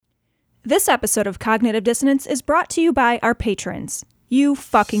This episode of Cognitive Dissonance is brought to you by our patrons. You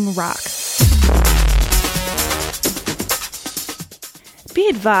fucking rock. Be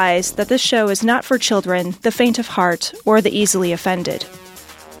advised that this show is not for children, the faint of heart, or the easily offended.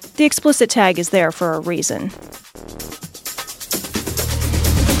 The explicit tag is there for a reason.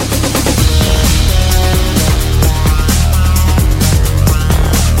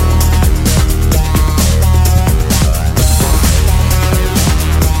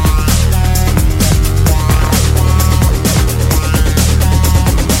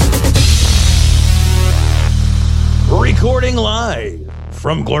 Recording live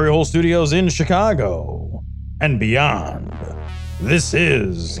from Glory Hole Studios in Chicago and beyond. This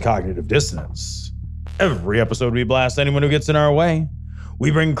is Cognitive Dissonance. Every episode we blast anyone who gets in our way.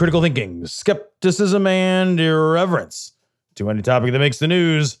 We bring critical thinking, skepticism, and irreverence to any topic that makes the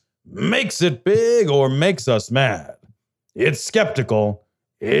news, makes it big, or makes us mad. It's skeptical,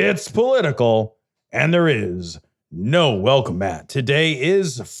 it's political, and there is no welcome mat. Today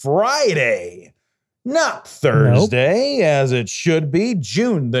is Friday. Not Thursday, as it should be,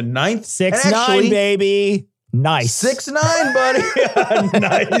 June the 9th. 6-9, baby. Nice. 6-9, buddy.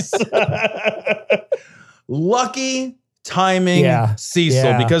 Nice. Lucky timing,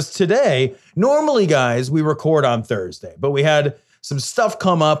 Cecil, because today, normally, guys, we record on Thursday, but we had some stuff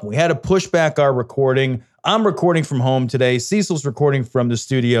come up. We had to push back our recording. I'm recording from home today. Cecil's recording from the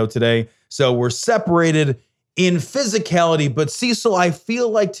studio today. So we're separated in physicality, but Cecil, I feel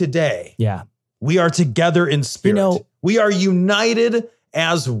like today, we are together in spirit. You know, we are united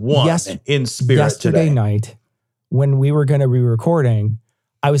as one in spirit. Yesterday night, when we were going to be recording,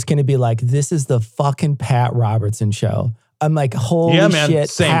 I was going to be like, this is the fucking Pat Robertson show. I'm like, holy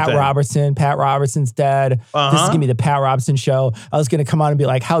shit, Pat Robertson's dead. This is going to be the Pat Robertson show. I was going to come on and be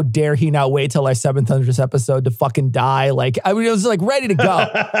like, how dare he not wait till our 700th episode to fucking die? Like, I mean, it was like ready to go.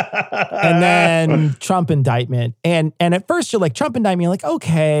 And then Trump indictment. And at first you're like, Trump indictment, you're like,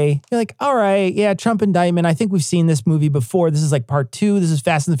 okay. You're like, all right, yeah, Trump indictment. I think we've seen this movie before. This is like part 2. This is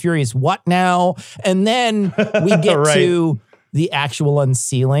Fast and the Furious. What now? And then we get to the actual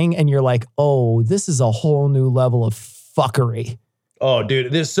unsealing and you're like, oh, this is a whole new level of fuckery. Oh,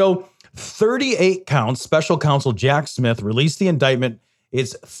 dude. This so 38 counts. Special counsel Jack Smith released the indictment.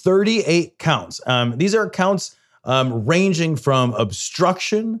 It's 38 counts. These are counts ranging from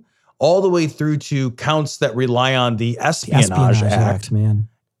obstruction all the way through to counts that rely on the Espionage Act, man,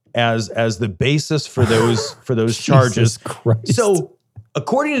 as the basis for those charges. Christ. So,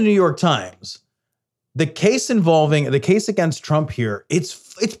 according to the New York Times, the case against Trump here, it's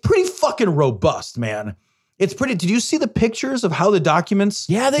pretty fucking robust, man. It's pretty. Did you see the pictures of how the documents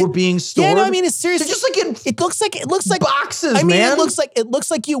were being stored? Yeah, no, I mean, it's seriously just like it looks like boxes, I mean, man. It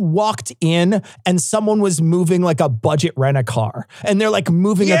looks like you walked in and someone was moving like a budget rent-a-car, and they're like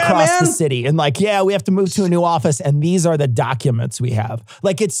moving across the city, and like, we have to move to a new office, and these are the documents we have.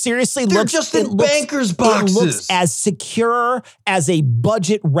 Like, it seriously they're looks just in bankers' boxes. It looks as secure as a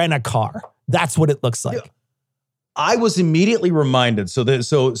budget rent-a-car. That's what it looks like. Yeah. I was immediately reminded. So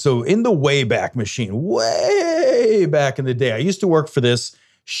in the Wayback Machine, way back in the day, I used to work for this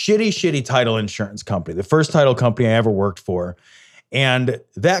shitty title insurance company, the first title company I ever worked for. And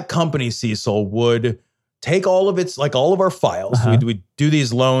that company, Cecil, would take all of our files. We'd do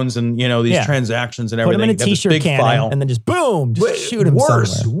these loans and, these transactions and everything. Put them in a t-shirt cannon and then just boom, shoot them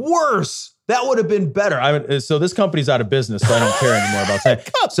Worse. That would have been better. So this company's out of business, so I don't care anymore about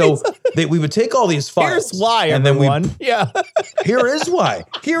that. So we would take all these files. Here's why, and everyone. Here is why.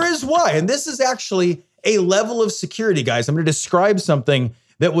 And this is actually a level of security, guys. I'm going to describe something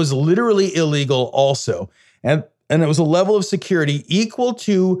that was literally illegal also. And it was a level of security equal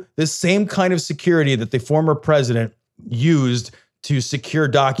to the same kind of security that the former president used to secure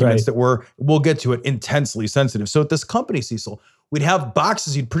documents that were, we'll get to it, intensely sensitive. So at this company, Cecil, we'd have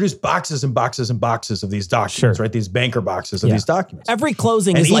boxes. You'd produce boxes and boxes and boxes of these documents, right? These banker boxes of these documents. Every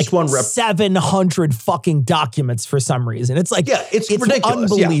closing is like 700 fucking documents for some reason. It's like, it's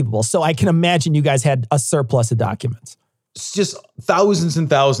ridiculous. Unbelievable. Yeah. So I can imagine you guys had a surplus of documents. It's just thousands and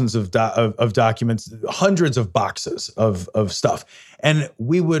thousands of documents, hundreds of boxes of stuff. And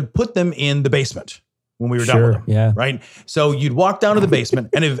we would put them in the basement when we were done with them, right? So you'd walk down to the basement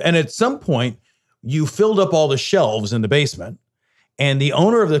and at some point you filled up all the shelves in the basement. And the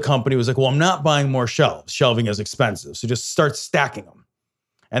owner of the company was like, well, I'm not buying more shelves. Shelving is expensive. So just start stacking them.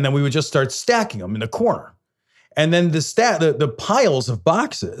 And then we would just start stacking them in the corner. And then the piles of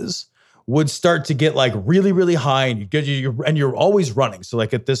boxes would start to get like really, really high, and you're always running. So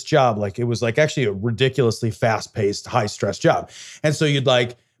like at this job, like it was like actually a ridiculously fast-paced, high-stress job. And so you'd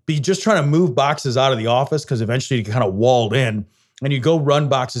like be just trying to move boxes out of the office because eventually you kind of walled in. and you go run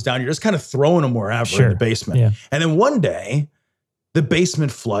boxes down. You're just kind of throwing them wherever in the basement. Yeah. And then one day, the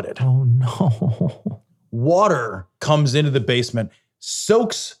basement flooded. Oh, no. Water comes into the basement,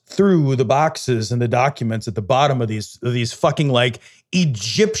 soaks through the boxes and the documents at the bottom of these fucking like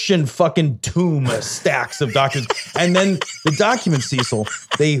Egyptian fucking tomb stacks of documents. And then the documents, Cecil,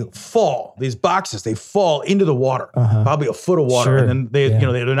 these boxes fall into the water, probably a foot of water. And then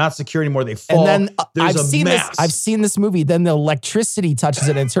they're not secure anymore. They fall. And then I've seen this movie. Then the electricity touches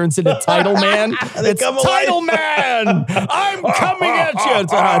it and it turns into Tidal Man. It's Tidal Man. I'm coming at you.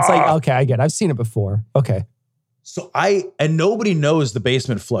 It's like, okay, I get it. I've seen it before. Okay. So and nobody knows the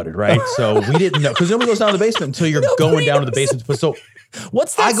basement flooded, right? So we didn't know, because nobody goes down to the basement until you're going down to the basement. But so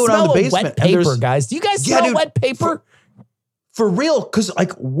what's that smell of wet paper, guys? Do you guys smell wet paper? For real, because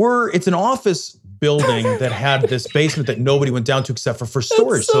like it's an office building that had this basement that nobody went down to except for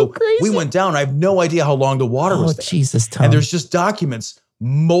storage. So crazy. We went down. I have no idea how long the water was there. Jesus, Tom. And there's just documents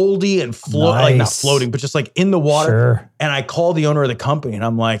moldy and like not floating, but just like in the water. Sure. And I called the owner of the company and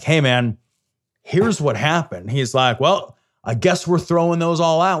I'm like, hey man, here's what happened. He's like, well, I guess we're throwing those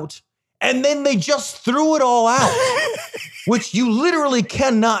all out. And then they just threw it all out, which you literally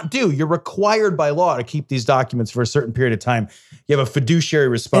cannot do. You're required by law to keep these documents for a certain period of time. You have a fiduciary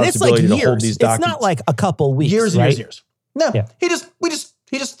responsibility to hold these documents. It's not like a couple weeks, years and years. No, he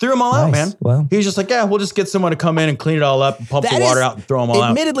just threw them all out, man. Well, he was just like, yeah, we'll just get someone to come in and clean it all up and pump the water out and throw them all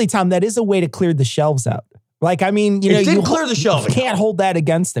out. Admittedly, Tom, that is a way to clear the shelves out. Like, I mean, you clear the shelving. You can't hold that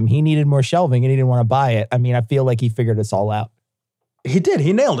against him. He needed more shelving and he didn't want to buy it. I mean, I feel like he figured us all out. He did.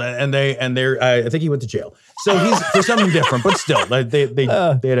 He nailed it. And I think he went to jail. So he's for something different, but still, they had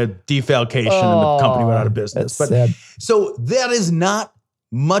a defalcation and the company went out of business. But sad. So that is not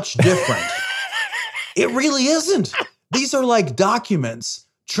much different. It really isn't. These are like documents.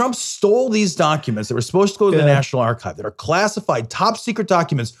 Trump stole these documents that were supposed to go to the National Archive that are classified, top secret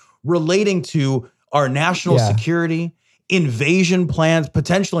documents relating to our national security, invasion plans,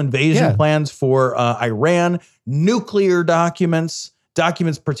 potential invasion plans for Iran, nuclear documents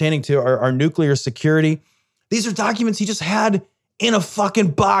pertaining to our nuclear security. These are documents he just had in a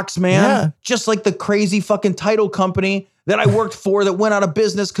fucking box, man. Yeah. Just like the crazy fucking title company that I worked for that went out of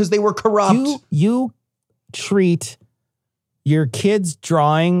business because they were corrupt. You treat your kid's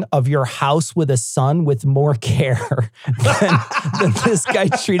drawing of your house with a sun with more care than this guy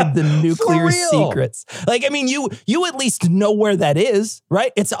treated the nuclear secrets. Like, I mean, you at least know where that is,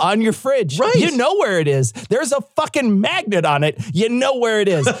 right? It's on your fridge. Right. You know where it is. There's a fucking magnet on it. You know where it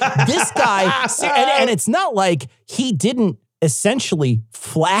is. This guy, and it's not like he didn't essentially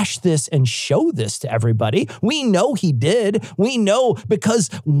flash this and show this to everybody. We know he did. We know because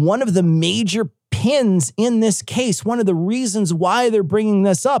one of the major pins in this case, one of the reasons why they're bringing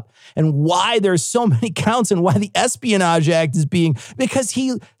this up and why there's so many counts and why the Espionage Act is because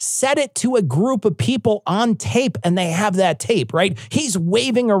he said it to a group of people on tape and they have that tape, right? He's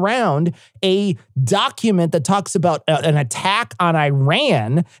waving around a document that talks about an attack on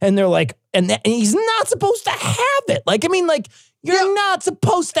Iran and they're like, and he's not supposed to have it. Like, I mean, like, you're not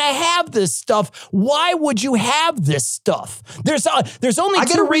supposed to have this stuff. Why would you have this stuff? There's only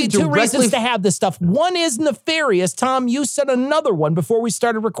two reasons to have this stuff. One is nefarious. Tom, you said another one before we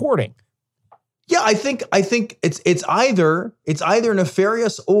started recording. Yeah, I think it's either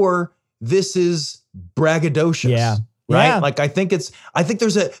nefarious or this is braggadocious. Yeah. Right? Yeah. Like, I think there's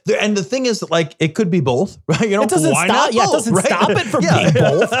and the thing is that, like, it could be both, right? You know, it doesn't why stop, not both, it doesn't right? stop it from being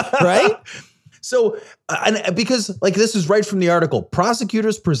both, right? So, and because, like, this is right from the article,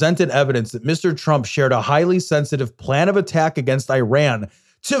 prosecutors presented evidence that Mr. Trump shared a highly sensitive plan of attack against Iran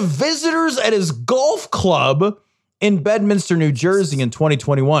to visitors at his golf club in Bedminster, New Jersey in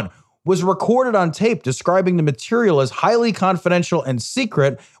 2021. Was recorded on tape describing the material as highly confidential and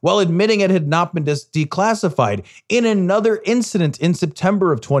secret while admitting it had not been declassified. In another incident in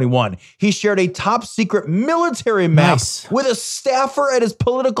September of 21, he shared a top secret military map with a staffer at his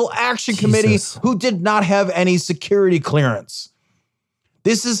political action committee who did not have any security clearance.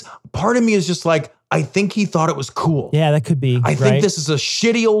 This is, part of me is just like, I think he thought it was cool. Yeah, that could be. I think this is a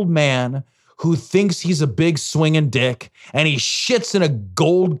shitty old man who thinks he's a big swinging dick and he shits in a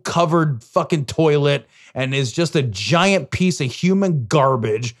gold covered fucking toilet and is just a giant piece of human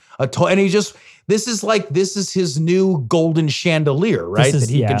garbage. And he just, this is his new golden chandelier, right? That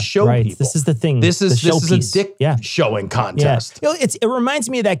he can show people. This is the thing. This is a dick showing contest. Yeah. It reminds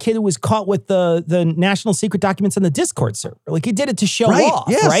me of that kid who was caught with the national secret documents on the Discord server. Like, he did it to show off,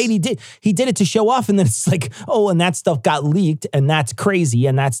 right? He did it to show off, and then it's like, oh, and that stuff got leaked, and that's crazy,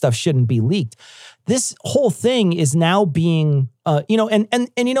 and that stuff shouldn't be leaked. This whole thing is now being, and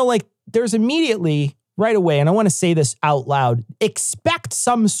you know, like, there's immediately right away, and I want to say this out loud, expect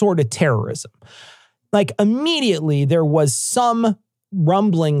some sort of terrorism. Like immediately there was some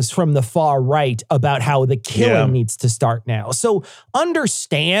rumblings from the far right about how the killing needs to start now. So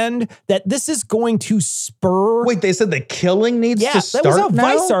understand that this is going to spur... Wait, they said the killing needs to start now? That was a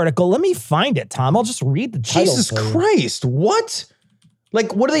Vice article. Let me find it, Tom. I'll just read the title. Jesus Christ, what?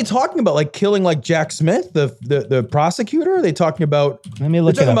 Like, what are they talking about? Like killing like Jack Smith, the prosecutor? Are they talking about... Let me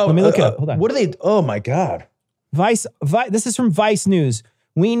look it up. Let me look it up. Hold on. What are they... Oh my God. Vice, this is from Vice News.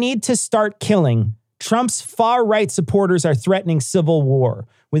 We need to start killing. Trump's far-right supporters are threatening civil war.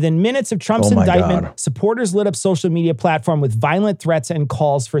 Within minutes of Trump's indictment, supporters lit up social media platform with violent threats and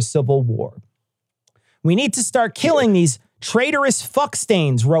calls for civil war. We need to start killing these traitorous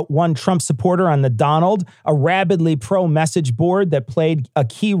fuckstains, wrote one Trump supporter on the Donald, a rabidly pro-message board that played a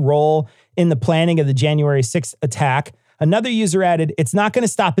key role in the planning of the January 6th attack. Another user added, it's not going to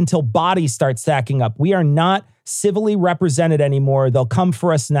stop until bodies start stacking up. We are not civilly represented anymore. They'll come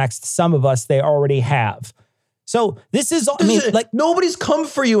for us next. Some of us, they already have. So this is, I mean, like nobody's come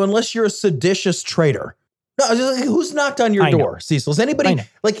for you unless you're a seditious traitor. No, who's knocked on your door, Cecil? Is anybody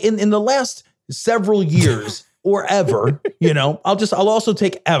like in the last several years or ever, you know, I'll also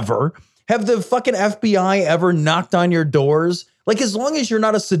take ever. Have the fucking FBI ever knocked on your doors? Like, as long as you're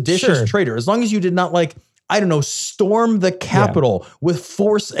not a seditious traitor, as long as you did not like, I don't know, storm the Capitol with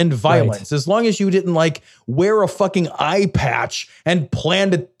force and violence. As long as you didn't like wear a fucking eye patch and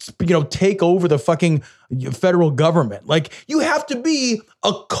plan to, you know, take over the fucking federal government. Like, you have to be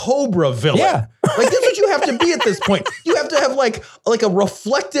a Cobra villain. Yeah. Like, that's what you have to be at this point. You have to have like a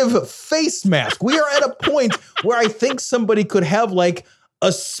reflective face mask. We are at a point where I think somebody could have like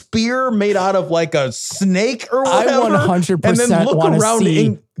a spear made out of like a snake or whatever. I 100% and then look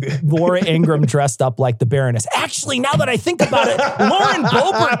around Laura Ingraham dressed up like the Baroness. Actually, now that I think about it, Lauren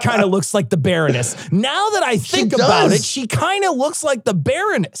Boebert kind of looks like the Baroness. Now that I think about it, she kind of looks like the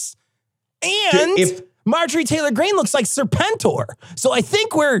Baroness. And Marjorie Taylor Greene looks like Serpentor. So I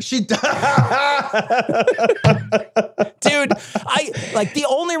think dude, I like the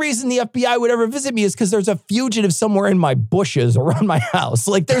only reason the FBI would ever visit me is because there's a fugitive somewhere in my bushes around my house.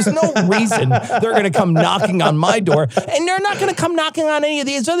 Like, there's no reason they're going to come knocking on my door. And they're not going to come knocking on any of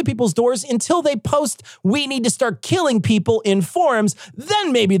these other people's doors until they post, we need to start killing people in forums.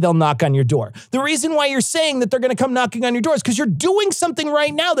 Then maybe they'll knock on your door. The reason why you're saying that they're going to come knocking on your door is because you're doing something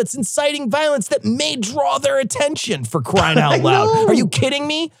right now that's inciting violence that may draw their attention, for crying out loud. Are you kidding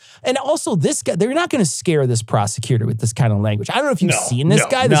me? And also, this guy, they're not going to scare this prosecutor with this kind of language. I don't know if you've seen this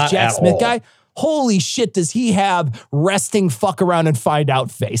guy, this Jack Smith guy. Holy shit, does he have resting fuck around and find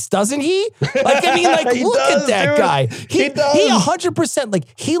out face, doesn't he? Like, I mean, like, look at that guy. He 100%, like,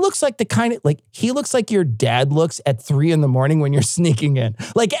 he looks like the kind of, like, he looks like your dad looks at 3 a.m. when you're sneaking in.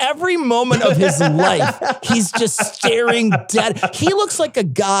 Like, every moment of his life, he's just staring dead. He looks like a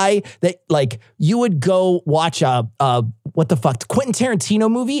guy that, like, you would go watch what the fuck, Quentin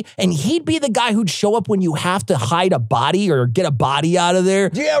Tarantino movie, and he'd be the guy who'd show up when you have to hide a body or get a body out of there.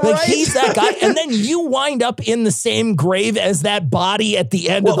 Yeah, like, right? He's that guy. And then you wind up in the same grave as that body at the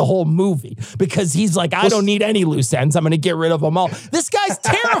end of the whole movie, because he's like, I don't need any loose ends. I'm going to get rid of them all. This guy's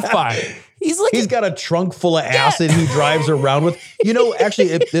terrifying. He's got a trunk full of acid he drives around with. You know,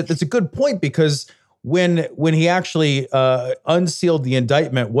 actually, it's a good point, because when he actually unsealed the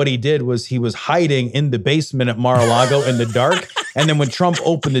indictment, what he did was he was hiding in the basement at Mar-a-Lago in the dark. And then when Trump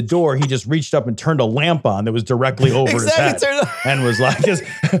opened the door, he just reached up and turned a lamp on that was directly over his head and was like,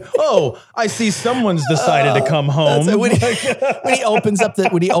 oh, I see someone's decided to come home. When he opens up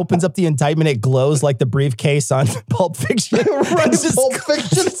the indictment, it glows like the briefcase on Pulp Fiction. Right, Pulp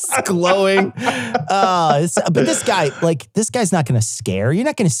Fiction. It's glowing. But this guy's not going to scare. You're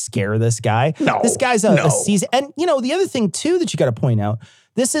not going to scare this guy. No. This guy's a season. And, you know, the other thing, too, that you got to point out,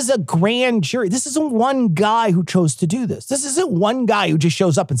 this is a grand jury. This isn't one guy who chose to do this. This isn't one guy who just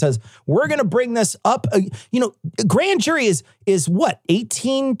shows up and says, we're going to bring this up. You know, a grand jury is what,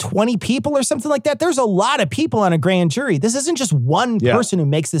 18, 20 people or something like that? There's a lot of people on a grand jury. This isn't just one person who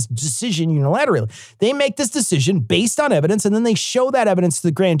makes this decision unilaterally. They make this decision based on evidence, and then they show that evidence to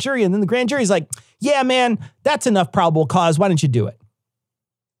the grand jury, and then the grand jury is like, yeah, man, that's enough probable cause. Why don't you do it?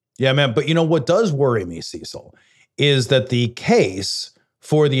 Yeah, man. But you know what does worry me, Cecil, is that the case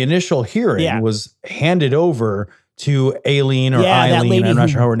for the initial hearing was handed over to Aileen or Eileen. I'm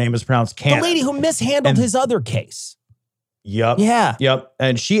not sure how her name is pronounced. The lady who mishandled his other case. Yep. Yeah. Yep.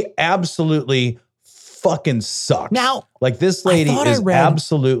 And she absolutely fucking sucks. Now, like, this lady is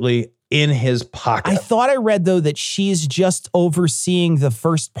absolutely in his pocket. I thought I read, though, that she's just overseeing the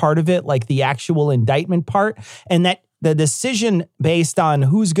first part of it, like the actual indictment part, and that the decision based on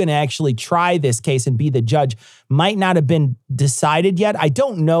who's going to actually try this case and be the judge might not have been decided yet. I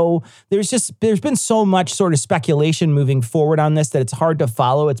don't know. There's been so much sort of speculation moving forward on this that it's hard to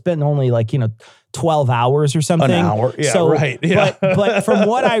follow. It's been only 12 hours or something. An hour. Yeah, so, right. Yeah. But from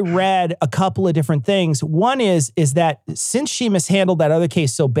what I read, a couple of different things. One is that since she mishandled that other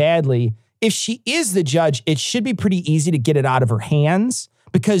case so badly, if she is the judge, it should be pretty easy to get it out of her hands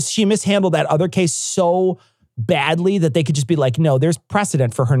because she mishandled that other case so badly that they could just be like, no, there's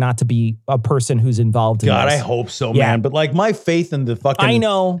precedent for her not to be a person who's involved in God, this. I hope so, man. But my faith in the fucking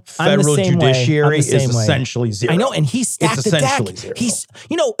federal judiciary is essentially zero. I know, and he stacked the deck. Zero. He's,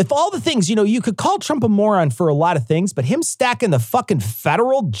 if all the things, you could call Trump a moron for a lot of things, but him stacking the fucking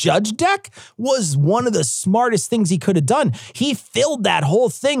federal judge deck was one of the smartest things he could have done. He filled that whole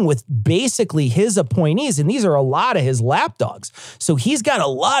thing with basically his appointees, and these are a lot of his lapdogs. So he's got a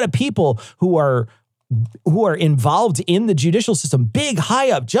lot of people who are involved in the judicial system, big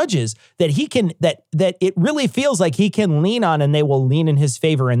high up judges that he can, that it really feels like he can lean on, and they will lean in his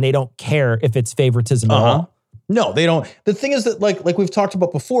favor, and they don't care if it's favoritism at all. No, they don't. The thing is that like we've talked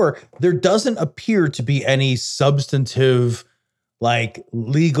about before, there doesn't appear to be any substantive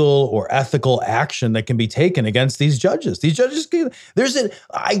legal or ethical action that can be taken against these judges. These judges,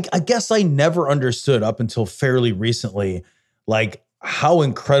 I guess I never understood up until fairly recently, how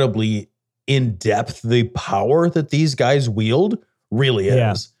incredibly in depth the power that these guys wield really is.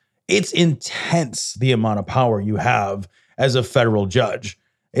 Yeah. It's intense, the amount of power you have as a federal judge.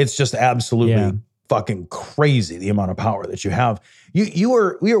 It's just absolutely fucking crazy, the amount of power that you have.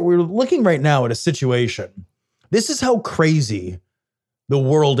 We're looking right now at a situation. This is how crazy the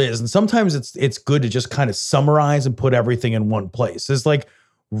world is. And sometimes it's good to just kind of summarize and put everything in one place. It's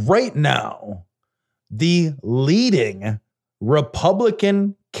right now, the leading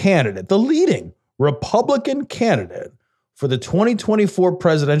Republican candidate for the 2024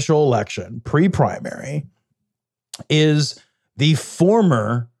 presidential election, pre-primary, is the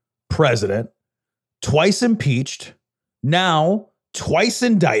former president, twice impeached, now twice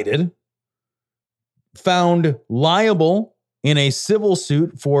indicted, found liable in a civil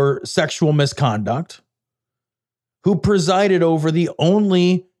suit for sexual misconduct, who presided over the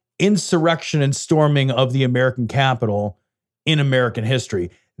only insurrection and storming of the American Capitol in American history.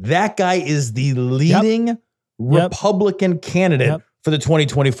 That guy is the leading Republican candidate for the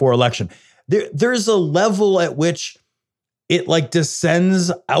 2024 election. There's a level at which it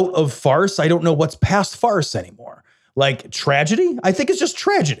descends out of farce. I don't know what's past farce anymore. Tragedy? I think it's just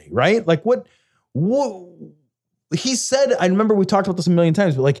tragedy, right? What he said, I remember we talked about this a million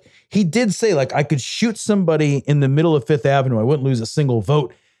times, but he did say I could shoot somebody in the middle of Fifth Avenue. I wouldn't lose a single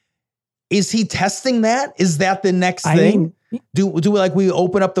vote. Is he testing that? Is that the next thing? Do we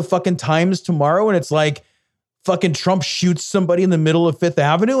open up the fucking Times tomorrow and it's fucking Trump shoots somebody in the middle of Fifth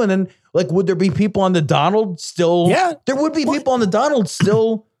Avenue, and then would there be people on the Donald still? Yeah, there would be people on the Donald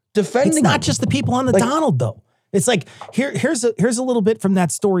still defending. It's not just the people on the Donald though. It's here's a little bit from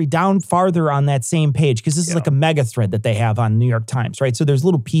that story down farther on that same page, because this is a mega thread that they have on New York Times, right? So there's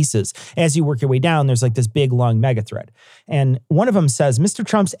little pieces. As you work your way down, there's this big, long mega thread. And one of them says, Mr.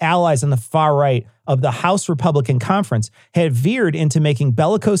 Trump's allies on the far right of the House Republican Conference had veered into making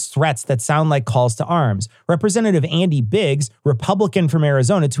bellicose threats that sound like calls to arms. Representative Andy Biggs, Republican from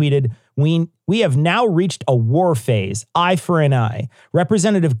Arizona, tweeted, we have now reached a war phase, eye for an eye.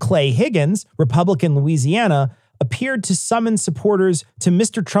 Representative Clay Higgins, Republican Louisiana, appeared to summon supporters to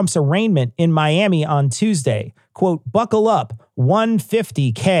Mr. Trump's arraignment in Miami on Tuesday. Quote, buckle up,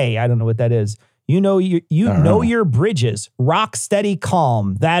 150K. I don't know what that is. You know your bridges, rock steady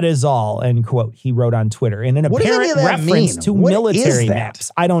calm. That is all, end quote. He wrote on Twitter in an apparent reference to military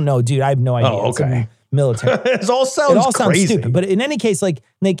maps. I don't know, dude. I have no idea. Oh, okay. Military. It all sounds crazy. Stupid. But in any case,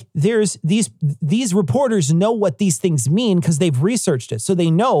 there's these reporters know what these things mean because they've researched it. So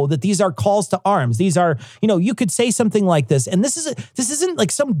they know that these are calls to arms. These are, you could say something like this, and this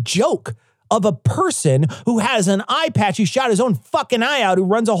isn't some joke of a person who has an eye patch, who shot his own fucking eye out, who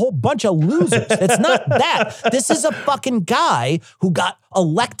runs a whole bunch of losers. It's not that. This is a fucking guy who got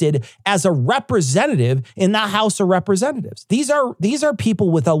elected as a representative in the House of Representatives. These are people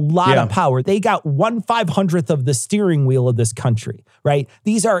with a lot of power. They got 1/500th of the steering wheel of this country, right?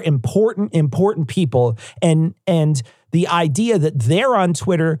 These are important people. And the idea that they're on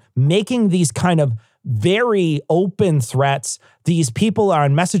Twitter making these kind of very open threats. These people are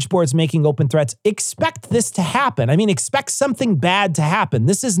on message boards making open threats. Expect this to happen. I mean, expect something bad to happen.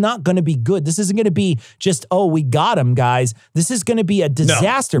 This is not going to be good. This isn't going to be just, oh, we got him, guys. This is going to be a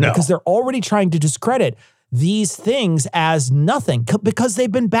disaster because they're already trying to discredit these things as nothing because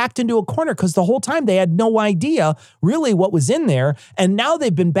they've been backed into a corner because the whole time they had no idea really what was in there. And now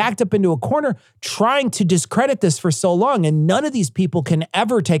they've been backed up into a corner trying to discredit this for so long. And none of these people can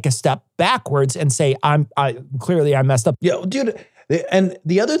ever take a step backwards and say, clearly I messed up. Yeah, dude. And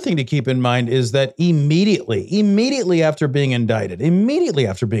the other thing to keep in mind is that immediately after being indicted, the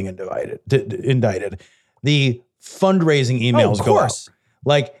fundraising emails go out.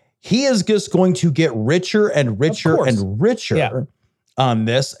 Like, he is just going to get richer and richer and richer on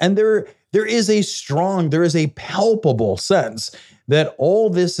this. And there is a palpable sense that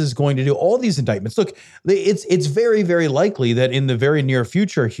all this is going to do, all these indictments. Look, it's very, very likely that in the very near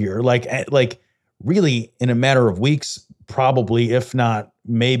future here, like really in a matter of weeks, probably, if not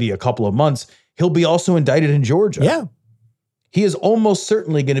maybe a couple of months, he'll be also indicted in Georgia. Yeah. He is almost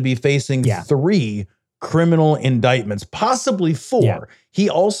certainly going to be facing 3 criminal indictments, possibly 4. Yeah. He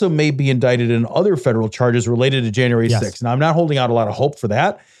also may be indicted in other federal charges related to January 6th. Now, I'm not holding out a lot of hope for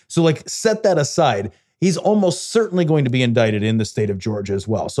that. So, like, set that aside. He's almost certainly going to be indicted in the state of Georgia as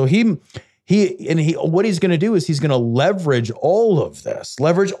well. So what he's going to do is he's going to leverage all of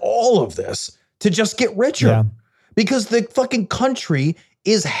this to just get richer. Yeah. Because the fucking country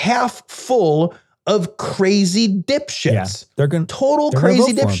is half full of crazy dipshits. Yeah. Total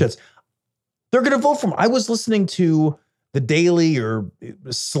crazy dipshits. They're going to vote for him. I was listening to The Daily or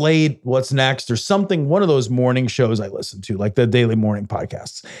Slate, What's Next, or something, one of those morning shows I listen to, like the daily morning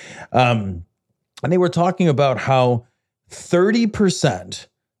podcasts. And they were talking about how 30%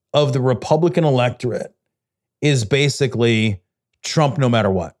 of the Republican electorate is basically Trump no matter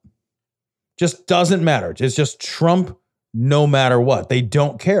what. Just doesn't matter. It's just Trump no matter what. They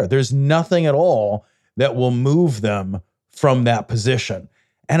don't care. There's nothing at all that will move them from that position.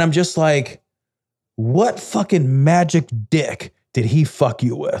 And I'm just like, what fucking magic dick did he fuck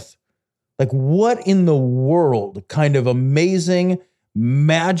you with? Like, what in the world kind of amazing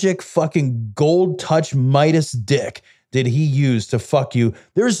magic fucking gold touch Midas dick did he use to fuck you?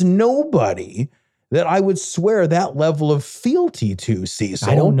 There's nobody that I would swear that level of fealty to, Cecil.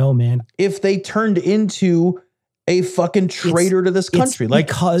 I don't know, man. If they turned into a fucking traitor to this country. Like,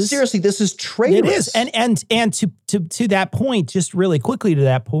 because seriously, this is traitorous. It is. And to that point, just really quickly to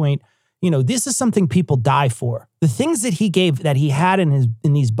that point, you know, this is something people die for. The things that he had in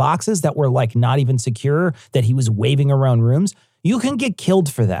these boxes that were like not even secure, that he was waving around rooms, you can get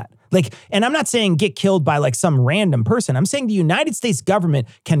killed for that. Like, and I'm not saying get killed by like some random person. I'm saying the United States government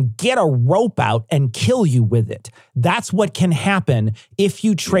can get a rope out and kill you with it. That's what can happen if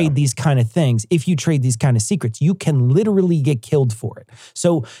you trade these kind of things, if you trade these kind of secrets. You can literally get killed for it.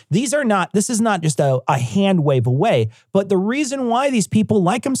 So this is not just a hand wave away, but the reason why these people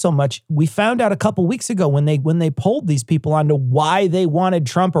like him so much, we found out a couple weeks ago when they polled these people onto why they wanted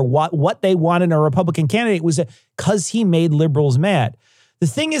Trump or what they wanted in a Republican candidate was because he made liberals mad. The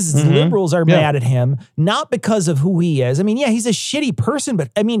thing is, liberals are mad at him, not because of who he is. I mean, yeah, he's a shitty person,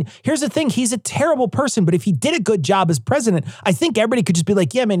 but I mean, here's the thing. He's a terrible person, but if he did a good job as president, I think everybody could just be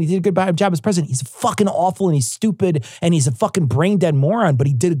like, yeah, man, he did a good job as president. He's fucking awful and he's stupid and he's a fucking brain dead moron, but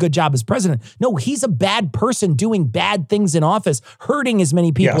he did a good job as president. No, he's a bad person doing bad things in office, hurting as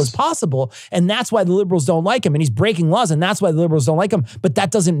many people as possible. And that's why the liberals don't like him. And he's breaking laws, and that's why the liberals don't like him. But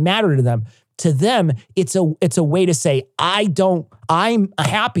that doesn't matter to them. To them, it's a way to say, I'm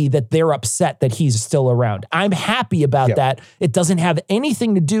happy that they're upset that he's still around. I'm happy about that. It doesn't have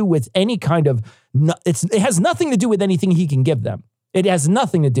anything to do with any kind of, it has nothing to do with anything he can give them. It has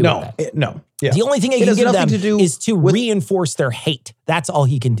nothing to do with that. The only thing he can give them is to reinforce their hate. That's all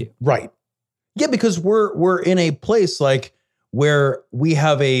he can do. Right. Yeah, because we're in a place like where we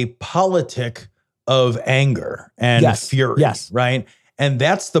have a politic of anger and fury, right? And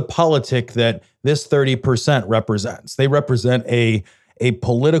that's the politic that this 30% represents. They represent a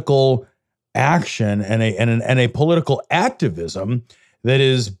political action and a political activism that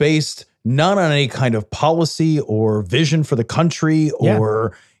is based not on any kind of policy or vision for the country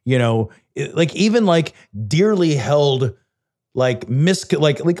or, you know, like even like dearly held, like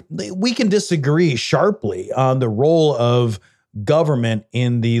we can disagree sharply on the role of government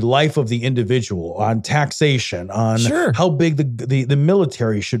in the life of the individual, on taxation, on how big the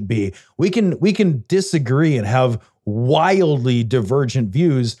military should be. We can disagree and have wildly divergent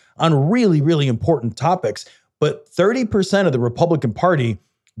views on really, really important topics. But 30% of the Republican Party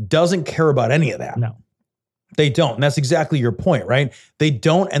doesn't care about any of that. No, they don't. And that's exactly your point, right? They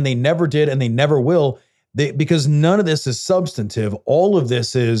don't, and they never did, and they never will. Because none of this is substantive. All of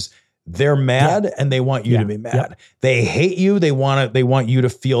this is, they're mad and they want you to be mad. They hate you. They want you to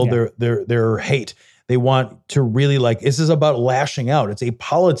feel their hate. They want to really, like, this is about lashing out. It's a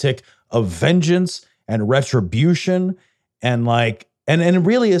politic of vengeance and retribution and like, and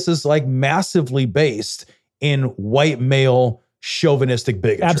really this is like massively based in white male chauvinistic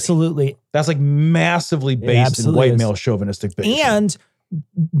bigotry. Absolutely. That's like massively based in white male chauvinistic bigotry. And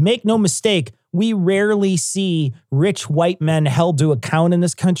make no mistake, we rarely see rich white men held to account in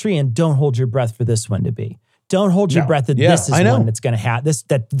this country, and don't hold your breath for this one to be. Don't hold your breath that this is one that's going to have this,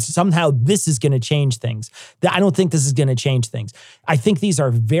 that somehow this is going to change things. I don't think this is going to change things. I think these are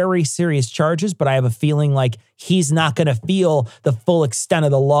very serious charges, but I have a feeling like he's not going to feel the full extent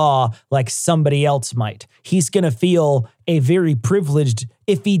of the law like somebody else might. He's going to feel a very privileged,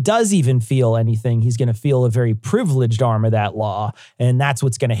 if he does even feel anything, he's going to feel a very privileged arm of that law. And that's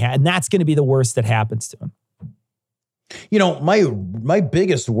what's going to happen. And that's going to be the worst that happens to him. You know, my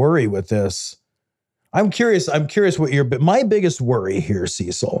biggest worry with this, I'm curious what my biggest worry here,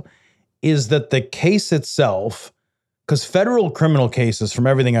 Cecil, is that the case itself, because federal criminal cases, from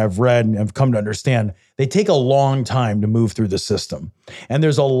everything I've read and have come to understand, they take a long time to move through the system. And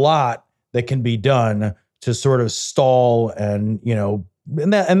there's a lot that can be done to sort of stall and, you know,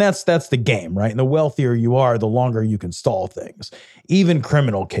 and that's the game, right? And the wealthier you are, the longer you can stall things, even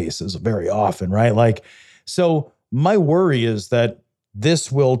criminal cases very often, right? Like, so my worry is that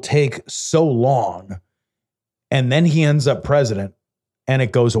this will take so long and then he ends up president and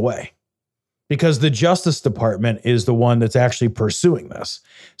it goes away because the Justice Department is the one that's actually pursuing this.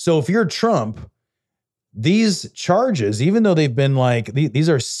 So if you're Trump, these charges, even though they've been like, these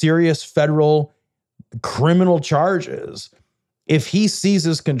are serious federal criminal charges, if he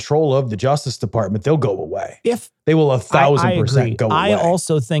seizes control of the Justice Department, they'll go away. If they will 1,000% go away. I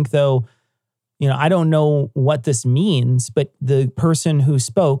also think though, you know, I don't know what this means, but the person who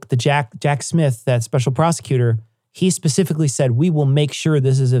spoke, the Jack Smith, that special prosecutor, he specifically said, we will make sure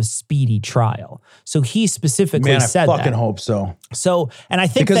this is a speedy trial. So he specifically said that. I fucking hope so. So, and I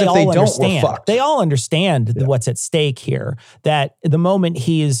think they all understand. They all understand what's at stake here, that the moment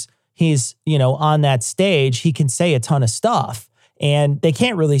he's, you know, on that stage, he can say a ton of stuff. And they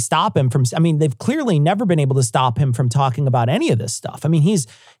can't really stop him from, I mean, they've clearly never been able to stop him from talking about any of this stuff. I mean, he's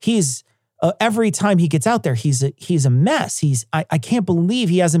every time he gets out there, he's a mess. I can't believe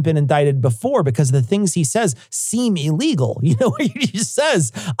he hasn't been indicted before because the things he says seem illegal. You know, he just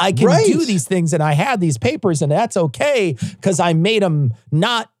says, I can do these things and I had these papers and that's okay because I made them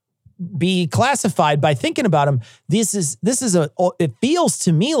not be classified by thinking about him. It feels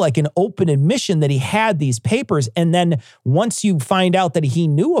to me like an open admission that he had these papers. And then once you find out that he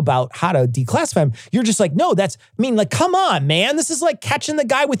knew about how to declassify them, you're just like, no, like, come on, man. This is like catching the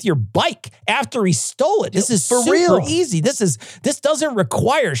guy with your bike after he stole it. This is super easy. This doesn't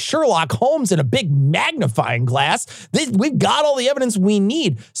require Sherlock Holmes and a big magnifying glass. We've got all the evidence we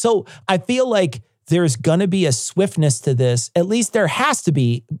need. So I feel like there's going to be a swiftness to this. At least there has to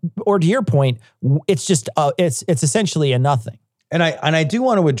be, or to your point, it's just, it's essentially a nothing. And I do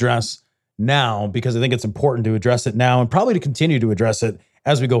want to address now, because I think it's important to address it now and probably to continue to address it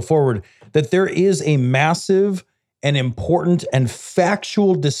as we go forward, that there is a massive and important and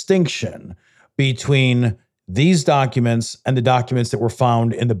factual distinction between these documents and the documents that were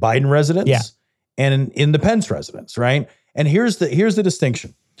found in the Biden residence and in the Pence residence, right? And here's the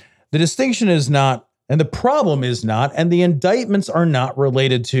distinction. The distinction is not, and the problem is not, and the indictments are not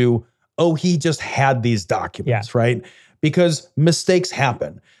related to, oh, he just had these documents, right? Because mistakes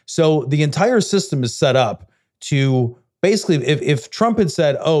happen. So the entire system is set up to basically, if Trump had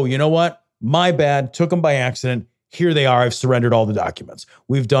said, oh, you know what? My bad, took them by accident. Here they are. I've surrendered all the documents.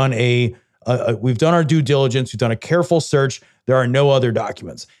 We've done we've done our due diligence. We've done a careful search. There are no other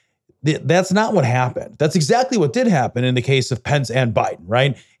documents. That's not what happened. That's exactly what did happen in the case of Pence and Biden,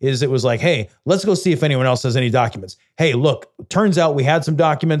 right? It was like, hey, let's go see if anyone else has any documents. Hey, look, turns out we had some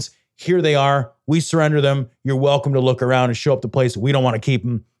documents. Here they are. We surrender them. You're welcome to look around and show up the place. We don't want to keep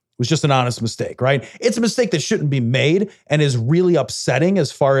them. It was just an honest mistake, right? It's a mistake that shouldn't be made and is really upsetting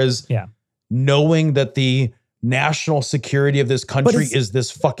as far as knowing that the national security of this country is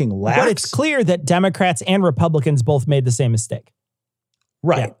this fucking lax. But it's clear that Democrats and Republicans both made the same mistake.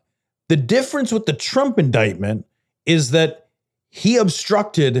 Right. Yeah. The difference with the Trump indictment is that he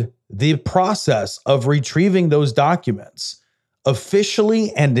obstructed the process of retrieving those documents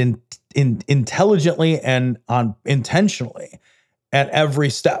officially and intelligently and intentionally at every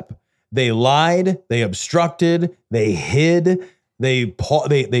step. They lied, they obstructed, they hid, they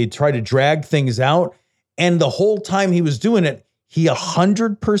tried to drag things out. And the whole time he was doing it, he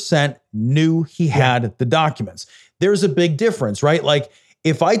 100% knew he had the documents. There's a big difference, right? Like,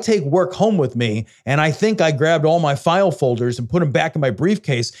 if I take work home with me and I think I grabbed all my file folders and put them back in my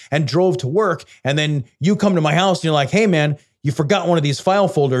briefcase and drove to work, and then you come to my house and you're like, hey man, you forgot one of these file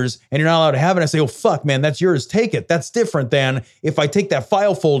folders and you're not allowed to have it. I say, oh, fuck, man, that's yours. Take it. That's different than if I take that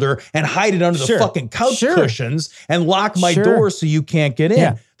file folder and hide it under the fucking couch cushions and lock my door so you can't get in.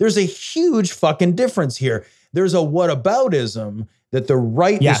 Yeah. There's a huge fucking difference here. There's a whataboutism that the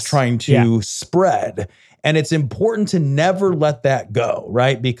right is trying to spread. And it's important to never let that go,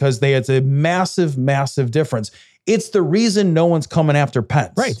 right? Because it's a massive, massive difference. It's the reason no one's coming after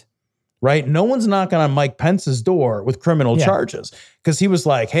Pence. Right? No one's knocking on Mike Pence's door with criminal charges because he was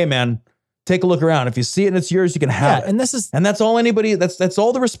like, hey, man, take a look around. If you see it and it's yours, you can have it. And that's all anybody, that's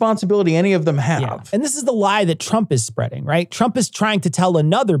all the responsibility any of them have. Yeah. And this is the lie that Trump is spreading, right? Trump is trying to tell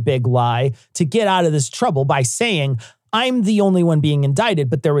another big lie to get out of this trouble by saying, I'm the only one being indicted,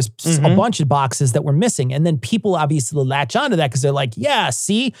 but there was a bunch of boxes that were missing. And then people obviously latch onto that because they're like, yeah,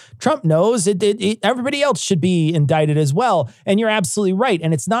 see, Trump knows everybody else should be indicted as well. And you're absolutely right.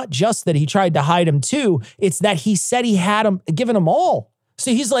 And it's not just that he tried to hide them too. It's that he said he had them, given them all.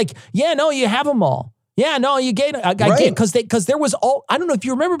 So he's like, yeah, no, you have them all. Yeah, no, you gave it. I gave because there was I don't know if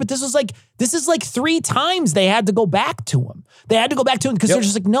you remember, but this is like 3 times they had to go back to him. They had to go back to him because they're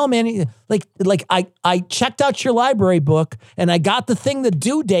just like, no, man, like I checked out your library book and I got the thing, the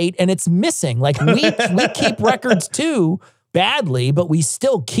due date, and it's missing. Like we keep records too badly, but we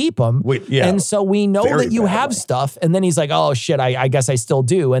still keep them. And so we know that you have stuff. And then he's like, oh shit, I guess I still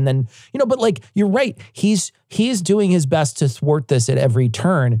do. And then, but like, you're right. He's doing his best to thwart this at every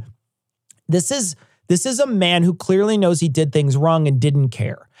turn. This is a man who clearly knows he did things wrong and didn't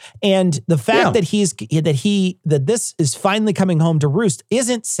care. And the fact that this is finally coming home to roost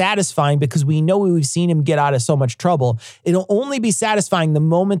isn't satisfying because we know we've seen him get out of so much trouble. It'll only be satisfying the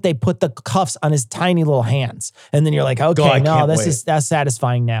moment they put the cuffs on his tiny little hands. And then you're like, okay, that's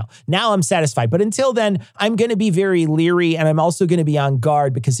satisfying now. Now I'm satisfied. But until then, I'm going to be very leery and I'm also going to be on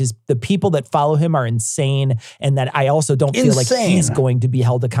guard because the people that follow him are insane and that I also don't feel like he's going to be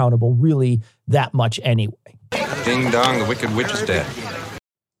held accountable really that much anyway. Ding dong, the wicked witch is dead.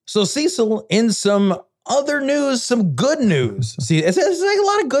 So Cecil, in some other news, some good news. See, it's like a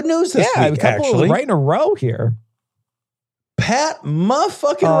lot of good news this week, a couple right in a row here. Pat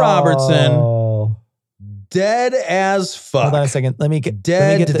motherfucking Robertson, dead as fuck. Hold on a second. Let me get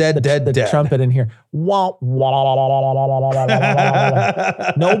the trumpet in here.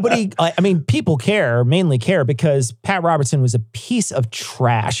 Nobody, people mainly care because Pat Robertson was a piece of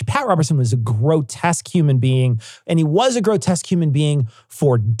trash. Pat Robertson was a grotesque human being, and he was a grotesque human being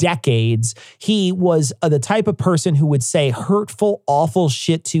for decades. He was the type of person who would say hurtful, awful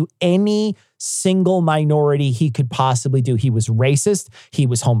shit to any single minority he could possibly do. He was racist. He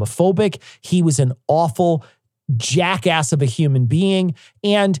was homophobic. He was an awful jackass of a human being.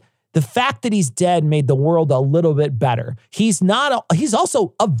 And the fact that he's dead made the world a little bit better. He's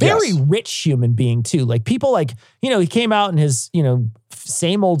also a very rich human being too. Like people he came out in his,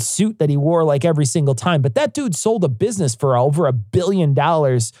 same old suit that he wore like every single time. But that dude sold a business for over $1 billion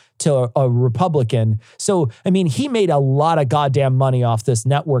to a Republican. So, he made a lot of goddamn money off this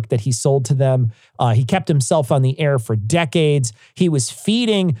network that he sold to them. He kept himself on the air for decades. He was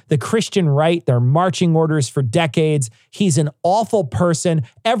feeding the Christian right their marching orders for decades. He's an awful person.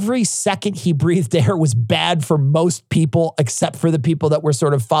 Every second he breathed air was bad for most people, except for the people that were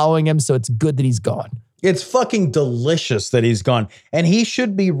sort of following him. So it's good that he's gone. It's fucking delicious that he's gone. And he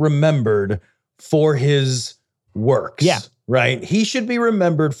should be remembered for his works. Yeah. Right? He should be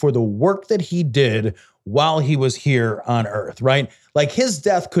remembered for the work that he did while he was here on Earth, right? Like his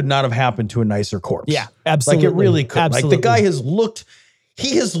death could not have happened to a nicer corpse. Yeah, absolutely. Like it really could. Absolutely. Like the guy has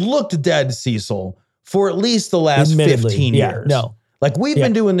looked dead, Cecil, for at least the last 15 years. No. Like we've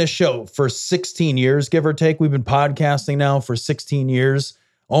been doing this show for 16 years, give or take. We've been podcasting now for 16 years,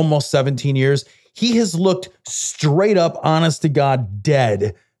 almost 17 years. He has looked straight up, honest to God,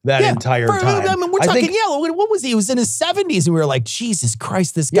 dead that entire time. We're talking, what was he? He was in his 70s, and we were like, Jesus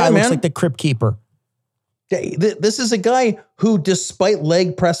Christ, this guy looks like the Crypt Keeper. This is a guy who, despite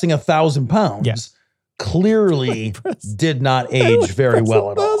leg pressing 1,000 pounds, clearly did not age very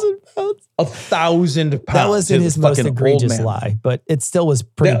well at all. 1,000 pounds. That wasn't his most egregious lie, but it still was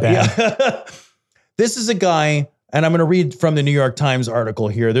pretty bad. Yeah. This is a guy, and I'm going to read from the New York Times article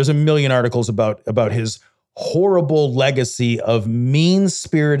here. There's a million articles about his horrible legacy of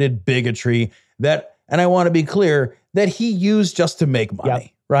mean-spirited bigotry that, and I want to be clear, that he used just to make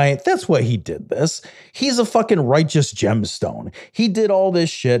money, right? That's why he did this. He's a fucking righteous gemstone. He did all this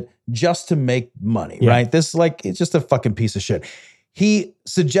shit just to make money, right? This it's just a fucking piece of shit. He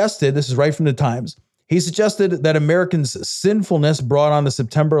suggested, this is right from the Times, he suggested that Americans' sinfulness brought on the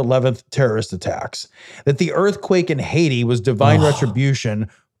September 11th terrorist attacks, that the earthquake in Haiti was divine retribution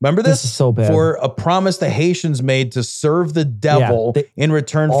Remember this? This is so bad. For a promise the Haitians made to serve the devil in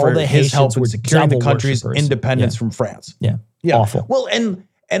return for his help in securing the country's independence from France. Yeah. Awful. Well,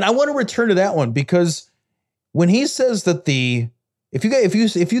 and I want to return to that one because when he says that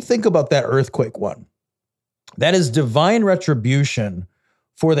if you think about that earthquake one, that is divine retribution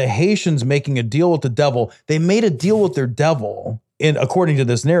for the Haitians making a deal with the devil. They made a deal with their devil, according to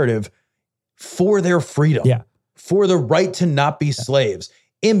this narrative, for their freedom, for the right to not be slaves.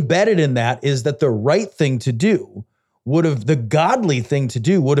 Embedded in that is that the right thing to do the godly thing to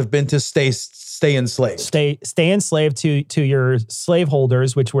do would have been to stay enslaved. Stay enslaved to your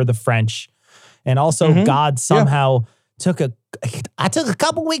slaveholders, which were the French. And also God somehow I took a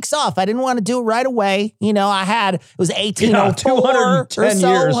couple weeks off. I didn't want to do it right away. You know, it was 1804 or so.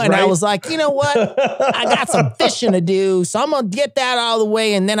 Years, and I was like, you know what? I got some fishing to do. So I'm going to get that out of the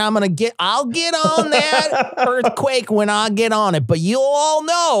way. And then I'll get on that earthquake when I get on it. But you'll all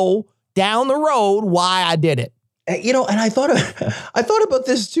know down the road why I did it. You know, and I thought about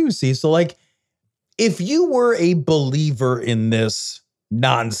this too, Cecil. Like, if you were a believer in this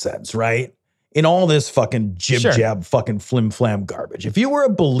nonsense, right? In all this fucking jib-jab fucking flim-flam garbage. If you were a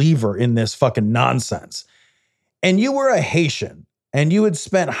believer in this fucking nonsense and you were a Haitian and you had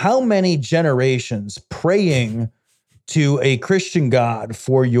spent how many generations praying to a Christian God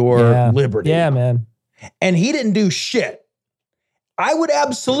for your liberty. Yeah, man. And he didn't do shit. I would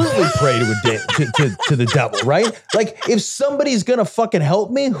absolutely pray to the devil, right? Like, if somebody's going to fucking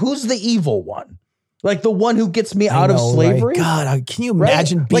help me, who's the evil one? Like the one who gets me out of slavery? Right? God, can you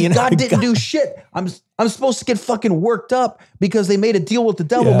imagine being like God didn't do shit. I'm supposed to get fucking worked up because they made a deal with the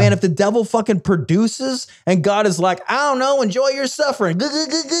devil, man. If the devil fucking produces and God is like, I don't know, enjoy your suffering. Like,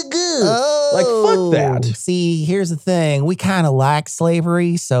 fuck that. See, here's the thing. We kind of like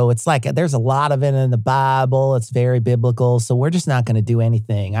slavery. So it's like, there's a lot of it in the Bible. It's very biblical. So we're just not going to do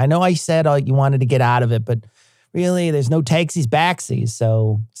anything. I know I said you wanted to get out of it, but really, there's no takesies, backsies,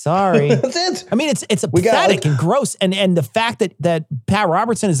 so sorry. That's it. I mean, it's pathetic and gross. And the fact that Pat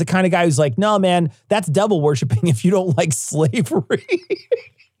Robertson is the kind of guy who's like, no, man, that's devil worshiping if you don't like slavery.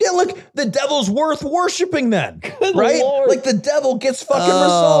 Yeah, look, the devil's worth worshiping then, Good right? Lord. Like the devil gets fucking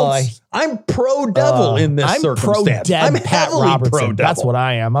results. I'm pro-devil in this circumstance. I'm Pat Robertson. Pro-devil. That's what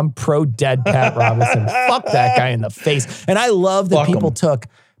I am. I'm pro-dead Pat Robertson. Fuck that guy in the face. And I love that people took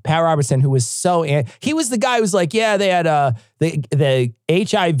Pat Robertson, who was he was the guy who was like, yeah, they had the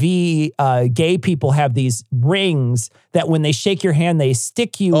HIV gay people have these rings that when they shake your hand, they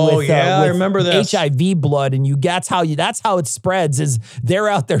stick you with I remember this. HIV blood, and that's how it spreads. Is they're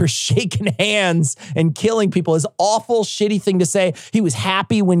out there shaking hands and killing people. Is awful, shitty thing to say. He was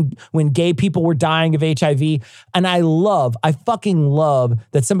happy when gay people were dying of HIV, and I fucking love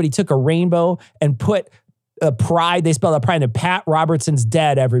that somebody took a rainbow and put pride, they spelled out pride, and Pat Robertson's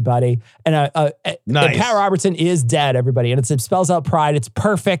dead, everybody. And nice. Pat Robertson is dead, everybody. And it spells out pride. It's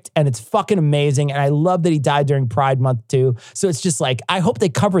perfect and it's fucking amazing. And I love that he died during Pride Month too. So it's just like, I hope they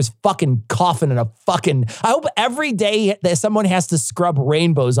cover his fucking coffin in I hope every day that someone has to scrub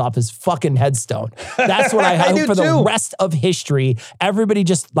rainbows off his fucking headstone. That's what I hope for the rest of history. Everybody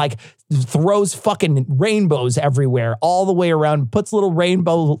just like throws fucking rainbows everywhere, all the way around, puts little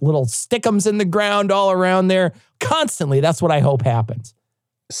stickums in the ground all around there constantly. That's what I hope happens.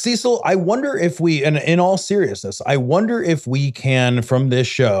 Cecil, I wonder if and in all seriousness, I wonder if we can, from this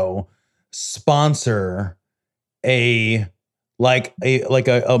show, sponsor a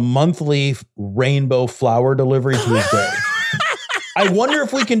monthly rainbow flower delivery Tuesday. I wonder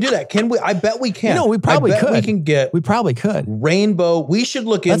if we can do that. Can we? I bet we can. No, we probably could. We probably could. Rainbow. We should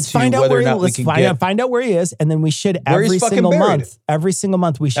look into whether or not we can find out where he is, and then we should every single month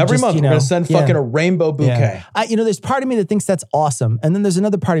we should we're going to send fucking a rainbow bouquet. Yeah. There's part of me that thinks that's awesome, and then there's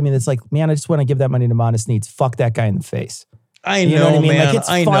another part of me that's like, man, I just want to give that money to Modest Needs. Fuck that guy in the face. I know, what I mean? Man. Like, it's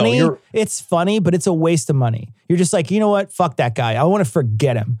funny. It's funny, but it's a waste of money. You're just like, you know what? Fuck that guy. I want to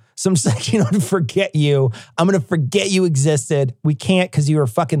forget him. So I'm just like, forget you. I'm going to forget you existed. We can't because you were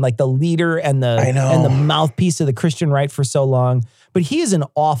fucking like the leader and the mouthpiece of the Christian right for so long. But he is an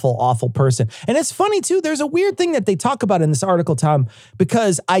awful, awful person. And it's funny too. There's a weird thing that they talk about in this article, Tom,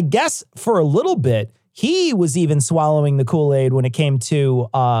 because I guess for a little bit, he was even swallowing the Kool-Aid when it came to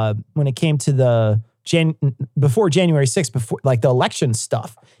the before January 6th, before like the election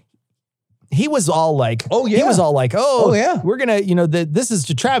stuff. He was all like, he was all like, we're going to, this is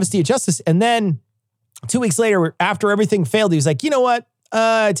a travesty of justice. And then 2 weeks later, after everything failed, he was like, you know what?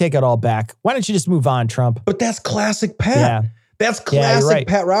 I take it all back. Why don't you just move on, Trump? But that's classic Pat. Yeah. That's classic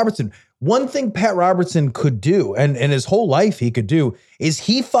Pat Robertson. One thing Pat Robertson could do, and his whole life he could do, is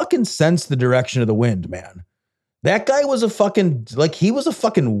he fucking sensed the direction of the wind, man. That guy was a fucking, like, he was a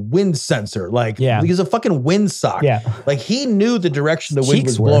fucking wind sensor. Like, he's a fucking windsock. Yeah. Like, he knew the direction the wind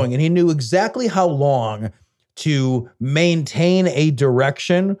was blowing, and he knew exactly how long to maintain a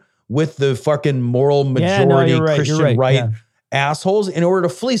direction with the fucking moral majority Christian right assholes in order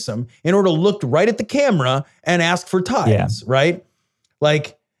to fleece them, in order to look right at the camera and ask for tithes, right?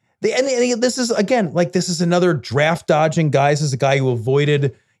 Like, this is, again, like, this is another draft dodging guy. This is a guy who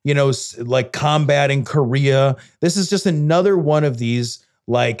avoided, you know, like combat in Korea. This is just another one of these,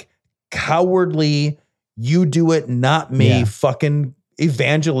 like, cowardly, you do it, not me, fucking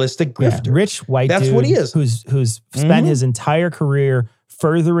evangelistic grifter. Rich white dude. That's what he is. Who's spent his entire career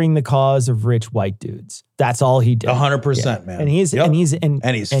furthering the cause of rich white dudes. That's all he did. 100%, man. And he's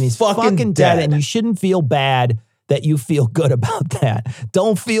fucking dead. And you shouldn't feel bad that you feel good about that.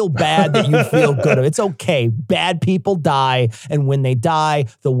 Don't feel bad that you feel good. It's okay. Bad people die. And when they die,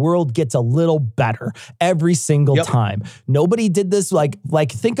 the world gets a little better every single time. Nobody did this. Like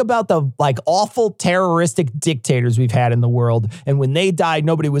think about the like awful terroristic dictators we've had in the world. And when they died,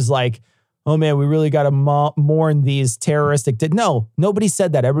 nobody was like, oh man, we really got to mourn these terroristic. No, nobody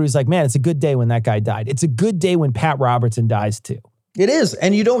said that. Everybody was like, man, it's a good day when that guy died. It's a good day when Pat Robertson dies too. It is.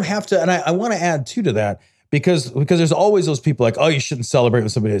 And you don't have to. And I want to add too to that. Because there's always those people like, oh, you shouldn't celebrate when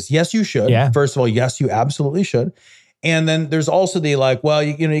somebody is. Yes, you should. Yeah. First of all, yes, you absolutely should. And then there's also the like, well,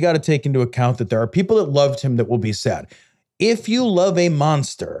 you got to take into account that there are people that loved him that will be sad. If you love a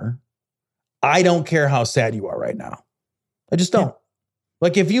monster, I don't care how sad you are right now. I just don't.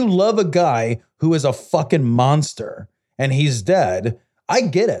 Like, if you love a guy who is a fucking monster and he's dead, I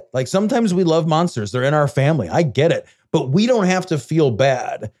get it. Like, sometimes we love monsters. They're in our family. I get it. But we don't have to feel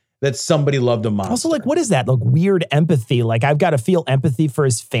bad that somebody loved a monster. Also, like, what is that? Like, weird empathy. Like, I've got to feel empathy for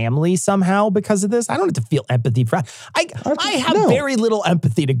his family somehow because of this. I don't have to feel empathy for... I have very little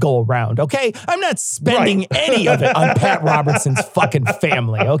empathy to go around, okay? I'm not spending any of it on Pat Robertson's fucking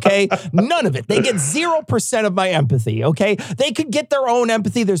family, okay? None of it. They get 0% of my empathy, okay? They could get their own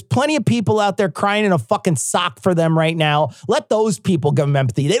empathy. There's plenty of people out there crying in a fucking sock for them right now. Let those people give them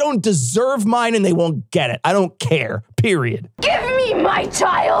empathy. They don't deserve mine and they won't get it. I don't care, period. Give me my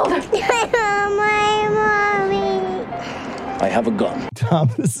child! My mommy. I have a gun. Tom,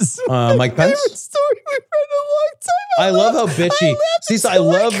 this is Mike Pence. Favorite story we've read in a long time. I love how bitchy. I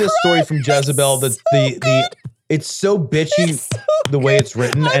love this story from Jezebel. It's so bitchy the way it's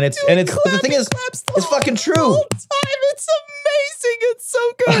written, and it's but the thing is, it's fucking true. It's amazing. It's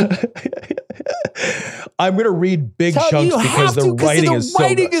so good. I'm gonna read big chunks because the writing is so good.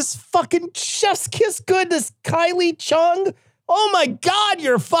 The writing is fucking chef's kiss good. This Kylie Chung. Oh my God,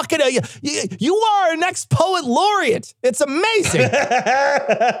 you're fucking, you are our next poet laureate. It's amazing.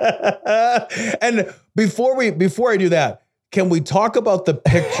 And before I do that, can we talk about the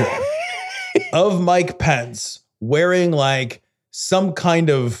picture of Mike Pence wearing like some kind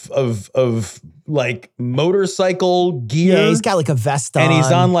of like motorcycle gear? Yeah, he's got like a vest on. And he's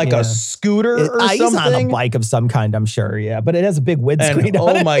on like a scooter or something. He's on a bike of some kind, I'm sure, yeah. But it has a big windscreen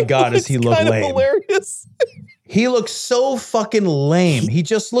on it. Oh my God, does he look lame. It's hilarious. He looks so fucking lame. He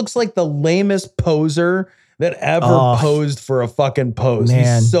just looks like the lamest poser that ever posed for a fucking pose.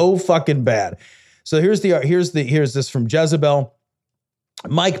 Man. He's so fucking bad. So here's this from Jezebel.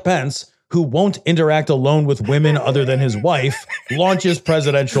 Mike Pence, who won't interact alone with women other than his wife, launches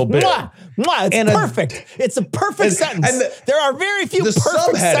presidential bid. It's perfect. It's a perfect sentence. There are very few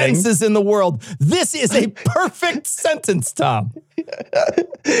perfect sentences in the world. This is a perfect sentence, Tom.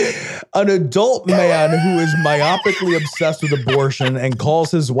 An adult man who is myopically obsessed with abortion and calls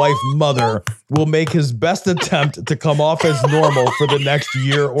his wife mother will make his best attempt to come off as normal for the next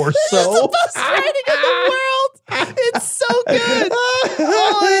year or so. It's the best writing in the world. It's so good.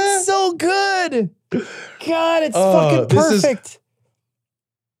 Oh, it's so good. God, it's fucking perfect.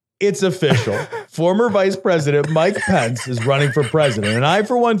 It's official. Former Vice President Mike Pence is running for president. And I,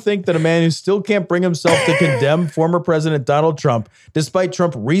 for one, think that a man who still can't bring himself to condemn former President Donald Trump, despite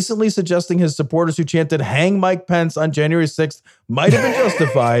Trump recently suggesting his supporters who chanted "Hang Mike Pence" on January 6th might have been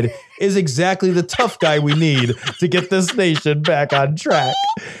justified, is exactly the tough guy we need to get this nation back on track.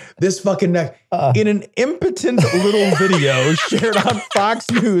 This fucking neck. In an impotent little video shared on Fox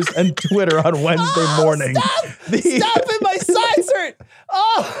News and Twitter on Wednesday morning. Stop it, my sides hurt.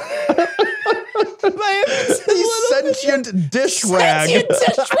 The sentient dish rag. Sentient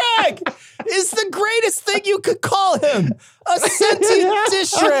dish rag is the greatest thing you could call him. A sentient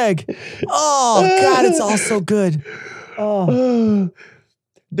dish rag. Oh, God, it's all so good.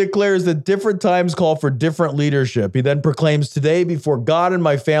 Declares that different times call for different leadership. He then proclaims, today, before God and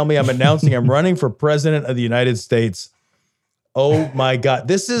my family, I'm announcing I'm running for president of the United States. Oh my God.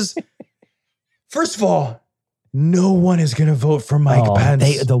 This is, first of all, no one is going to vote for Mike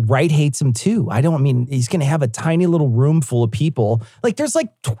Pence. The right hates him too. He's going to have a tiny little room full of people. Like there's like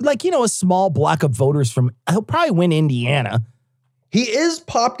a small block of voters he'll probably win Indiana. He is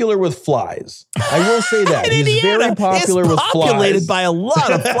popular with flies. I will say that. He's Indiana very popular with flies. Populated by a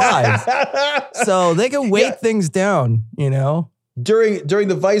lot of flies. So they can weight things down, During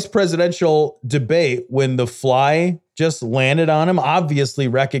the vice presidential debate, when the fly just landed on him, obviously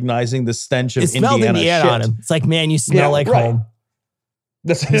recognizing the stench of Indiana shit on him. It's like, man, you smell like home.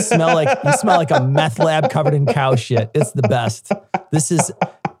 You smell like a meth lab covered in cow shit. It's the best.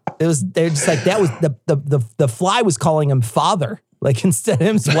 They're just like, that was the fly was calling him father. Like instead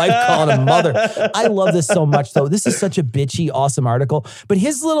of his wife calling him mother. I love this so much though. This is such a bitchy, awesome article. But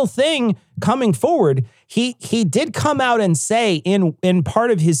his little thing coming forward, he did come out and say in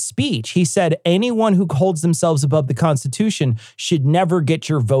part of his speech, he said, anyone who holds themselves above the Constitution should never get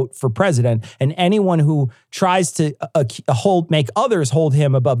your vote for president. And anyone who tries to make others hold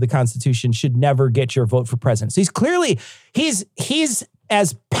him above the Constitution should never get your vote for president. So he's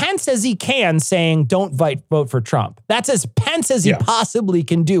as Pence as he can saying, don't vote for Trump. That's as Pence as he possibly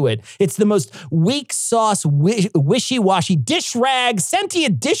can do it. It's the most weak sauce, wishy-washy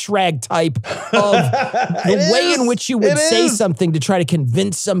sentient dish rag type of the way in which you would say something to try to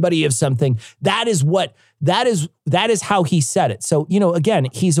convince somebody of something. That is how he said it. So, again,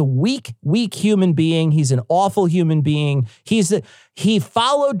 he's a weak human being. He's an awful human being. He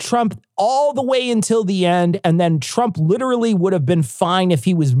followed Trump all the way until the end, and then Trump literally would have been fine if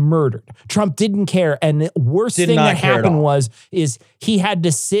he was murdered. Trump didn't care, and the worst thing that happened is he had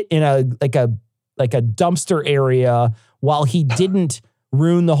to sit in a dumpster area while he didn't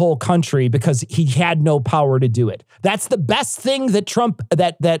ruin the whole country because he had no power to do it. That's the best thing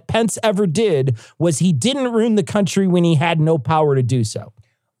that Pence ever did, was he didn't ruin the country when he had no power to do so.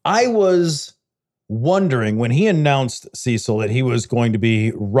 I was wondering when he announced, Cecil, that he was going to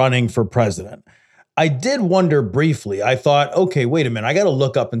be running for president. I did wonder briefly. I thought, okay, wait a minute. I got to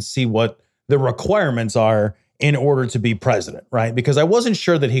look up and see what the requirements are in order to be president, right? Because I wasn't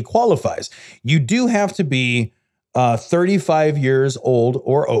sure that he qualifies. You do have to be 35 years old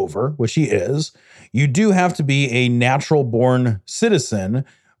or over, which he is. You do have to be a natural-born citizen,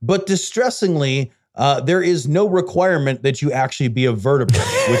 but distressingly, there is no requirement that you actually be a vertebrate,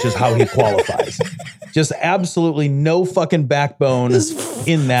 which is how he qualifies. Just absolutely no fucking backbone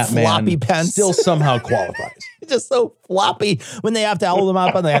in that man. Floppy Pence still somehow qualifies. Just so floppy when they have to hold him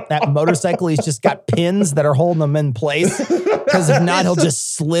up on that motorcycle. He's just got pins that are holding him in place, because if not, he'll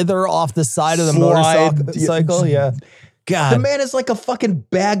just slither off the side of the motorcycle. Yeah, God, the man is like a fucking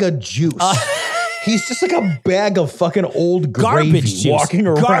bag of juice. He's just like a bag of fucking old garbage juice walking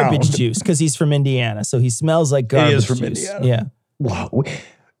around. Garbage juice, because he's from Indiana, so he smells like garbage juice. He is from Indiana. Yeah. Wow.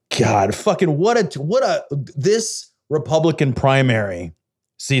 God, fucking this Republican primary,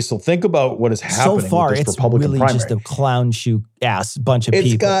 Cecil. Think about what is happening so far. With this it's Republican really primary. just a clown shoe ass bunch of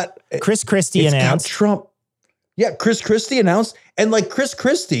people. Chris Christie announced. Trump. Yeah, Chris Christie announced, and like Chris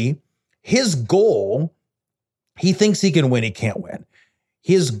Christie, his goal, he thinks he can win. He can't win.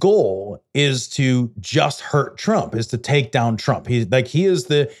 His goal is to just hurt Trump, is to take down Trump. He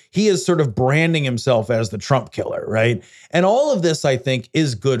is sort of branding himself as the Trump killer, right? And all of this, I think,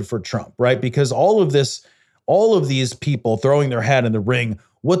 is good for Trump, right? Because all of these people throwing their hat in the ring,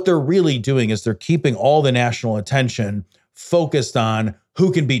 what they're really doing is they're keeping all the national attention focused on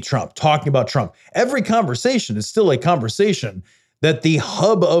who can beat Trump, talking about Trump. Every conversation is still a conversation that the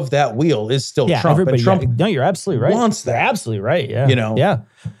hub of that wheel is still Trump. And Trump you're absolutely right. Wants that. You're absolutely right. Yeah. Yeah.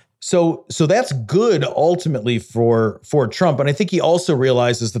 So that's good ultimately for Trump. And I think he also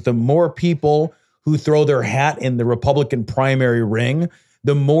realizes that the more people who throw their hat in the Republican primary ring,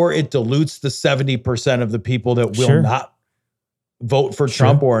 the more it dilutes the 70% of the people that will not vote for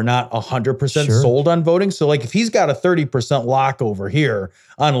Trump or are not 100% sold on voting. So like if he's got a 30% lock over here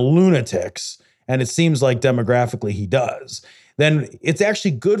on lunatics, and it seems like demographically he does, then it's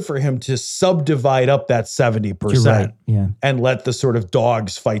actually good for him to subdivide up that 70% and let the sort of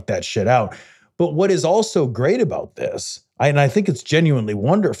dogs fight that shit out. But what is also great about this, and I think it's genuinely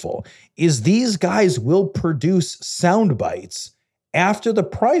wonderful, is these guys will produce sound bites after the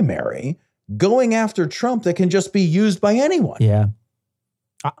primary going after Trump that can just be used by anyone. Yeah.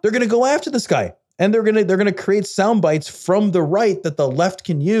 They're going to go after this guy, and they're going to create sound bites from the right that the left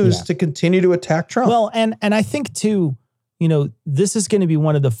can use to continue to attack Trump. Well, and I think too, this is going to be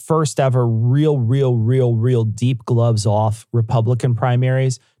one of the first ever real deep gloves off Republican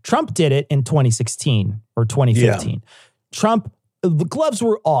primaries. Trump did it in 2016 or 2015. Yeah. Trump the gloves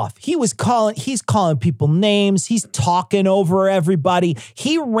were off. He's calling people names. He's talking over everybody.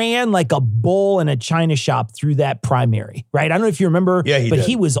 He ran like a bull in a china shop through that primary, right? I don't know if you remember,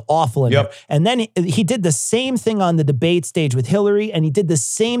 he was awful in it. And then he did the same thing on the debate stage with Hillary, and he did the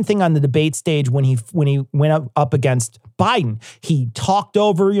same thing on the debate stage when he went up against Biden. He talked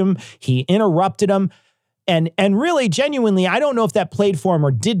over him. He interrupted him. And really, genuinely, I don't know if that played for him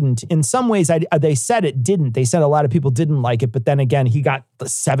or didn't. In some ways, they said it didn't. They said a lot of people didn't like it. But then again, he got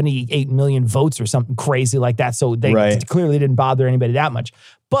 78 million votes or something crazy like that. So they clearly didn't bother anybody that much.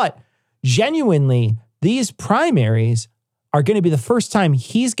 But genuinely, these primaries are going to be the first time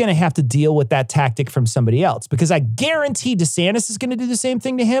he's going to have to deal with that tactic from somebody else. Because I guarantee DeSantis is going to do the same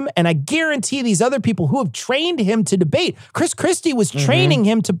thing to him. And I guarantee these other people who have trained him to debate. Chris Christie was training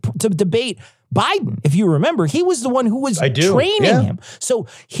him to debate Biden. If you remember, he was the one who was training him. So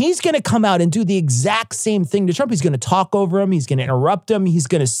he's going to come out and do the exact same thing to Trump. He's going to talk over him. He's going to interrupt him. He's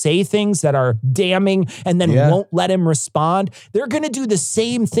going to say things that are damning and then won't let him respond. They're going to do the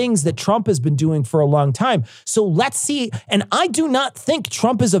same things that Trump has been doing for a long time. So let's see. And I do not think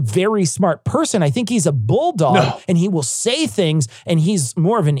Trump is a very smart person. I think he's a bulldog and he will say things and he's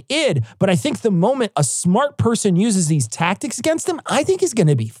more of an id. But I think the moment a smart person uses these tactics against him, I think he's going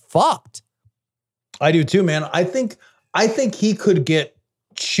to be fucked. I do too, man. I think he could get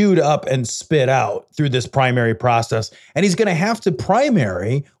chewed up and spit out through this primary process. And he's going to have to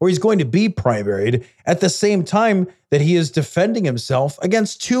primary, or he's going to be primaried at the same time that he is defending himself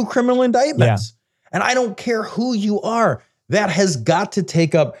against 2 criminal indictments. Yeah. And I don't care who you are. That has got to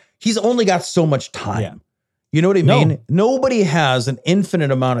take up, he's only got so much time. Yeah. You know what I mean? Nobody has an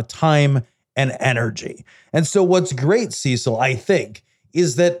infinite amount of time and energy. And so what's great, Cecil, I think,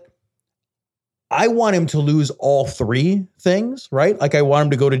 is that I want him to lose all 3 things, right? Like I want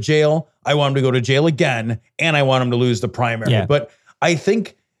him to go to jail. I want him to go to jail again. And I want him to lose the primary. Yeah. But I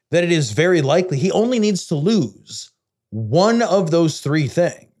think that it is very likely he only needs to lose one of those 3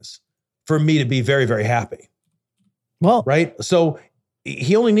 things for me to be very, very happy. Well, right. So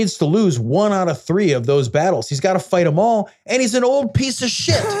he only needs to lose 1 out of 3 of those battles. He's got to fight them all. And he's an old piece of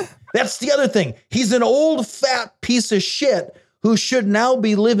shit. That's the other thing. He's an old fat piece of shit who should now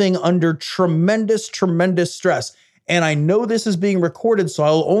be living under tremendous, tremendous stress. And I know this is being recorded, so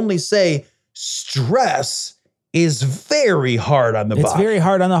I'll only say stress is very hard on the body. It's very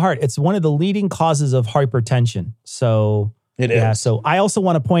hard on the heart. It's one of the leading causes of hypertension. So it is. So I also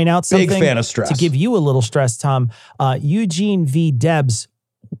want to point out something. Big fan of stress. To give you a little stress, Tom. Eugene V. Debs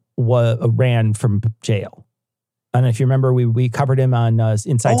ran from jail. I don't know if you remember, we covered him on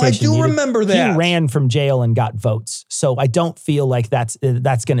Inside Citation. I do remember that. He ran from jail and got votes. So I don't feel like that's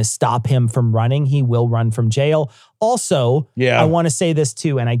going to stop him from running. He will run from jail. Also, I want to say this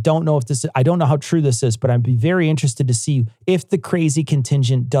too, and I don't know how true this is, but I'd be very interested to see if the crazy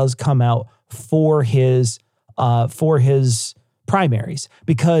contingent does come out for his primaries,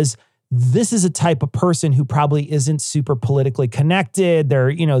 because this is a type of person who probably isn't super politically connected.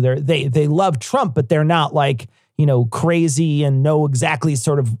 They love Trump, but they're not like, crazy and know exactly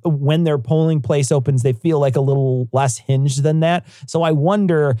sort of when their polling place opens. They feel like a little less hinged than that. So I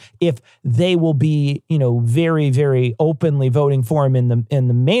wonder if they will be, very, very openly voting for him in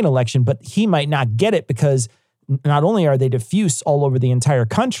the main election, but he might not get it because not only are they diffuse all over the entire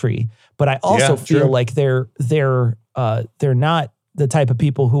country, but I also feel like they're not the type of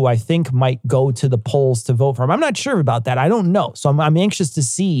people who I think might go to the polls to vote for him. I'm not sure about that. I don't know. So I'm anxious to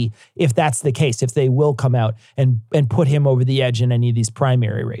see if that's the case, if they will come out and put him over the edge in any of these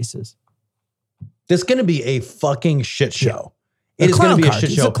primary races. It's going to be a fucking shit show. It is going to be a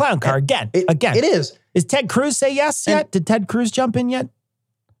shit show. It's a clown car again. It is. Is Ted Cruz say yes yet? Did Ted Cruz jump in yet?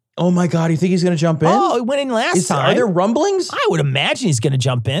 Oh my God, you think he's going to jump in? Oh, he went in last time. Are there rumblings? I would imagine he's going to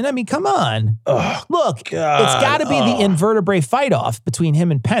jump in. I mean, come on. Oh, look, God. It's got to be the invertebrate fight-off between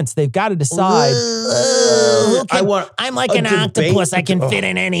him and Pence. They've got to decide. I'm like an octopus. I can fit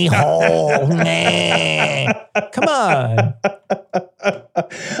in any hole. Nah. Come on.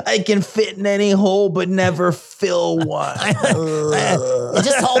 I can fit in any hole, but never fill one.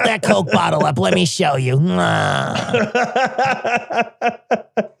 Just hold that Coke bottle up. Let me show you.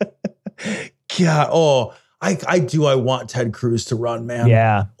 God, I want Ted Cruz to run, man.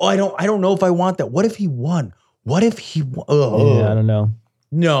 Yeah. Oh, I don't know if I want that. What if he won? Yeah, I don't know.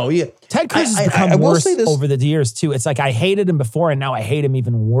 No, yeah. Ted Cruz has become worse over the years too. It's like I hated him before, and now I hate him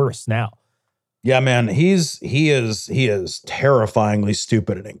even worse now. Yeah, man, he is terrifyingly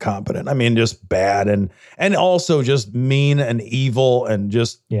stupid and incompetent. I mean, just bad and also just mean and evil and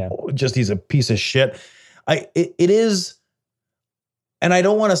just he's a piece of shit. It is, and I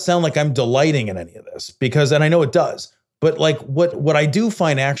don't want to sound like I'm delighting in any of this and I know it does, But like what I do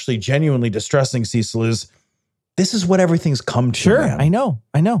find actually genuinely distressing, Cecil, is this is what everything's come to. Sure, man. I know.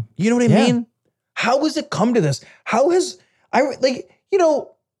 You know what I mean? How has it come to this? How has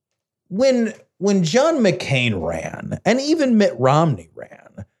when John McCain ran, and even Mitt Romney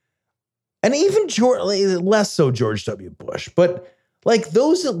ran, and even less so George W. Bush, but like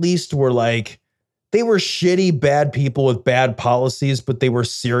those at least were like, they were shitty, bad people with bad policies, but they were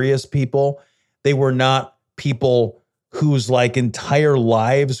serious people. They were not people whose like entire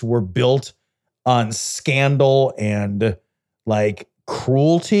lives were built on scandal and like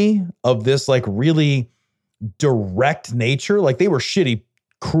cruelty of this like really direct nature. Like they were shitty,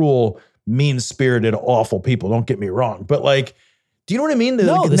 cruel, mean-spirited, awful people. Don't get me wrong. But like, do you know what I mean?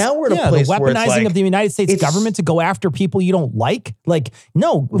 No, now we're at a place the where it's weaponizing like, of the United States government to go after people you don't like. Like,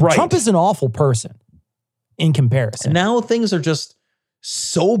 no, right. Trump is an awful person in comparison. Now things are just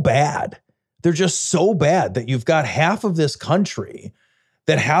so bad. They're just so bad that you've got half of this country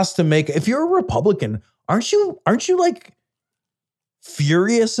that has to make, if you're a Republican, aren't you like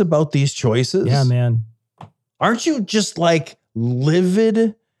furious about these choices? Yeah, man. Aren't you just like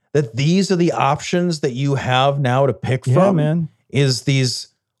livid that these are the options that you have now to pick from? Yeah, man. Is these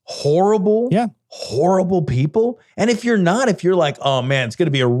horrible, horrible people? And if you're not, if you're like, oh man, it's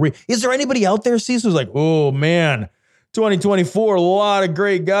going to be is there anybody out there, Cecil, who's like, oh man, 2024, a lot of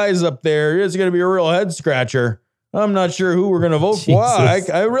great guys up there. It's going to be a real head scratcher. I'm not sure who we're going to vote for. Wow,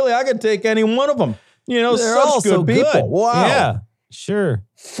 I could take any one of them. You know, they're such all good so people. Good. Wow. Yeah, sure.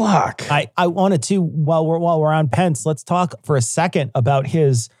 Fuck. I wanted to, while we're on Pence, let's talk for a second about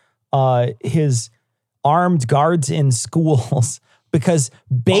his armed guards in schools, because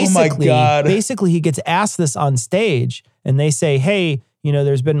basically he gets asked this on stage, and they say, hey, you know,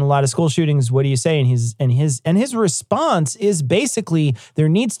 there's been a lot of school shootings. What do you say? And his response is basically, there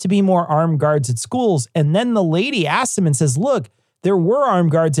needs to be more armed guards at schools. And then the lady asks him and says, look, there were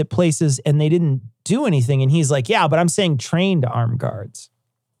armed guards at places and they didn't do anything. And he's like, yeah, but I'm saying trained armed guards.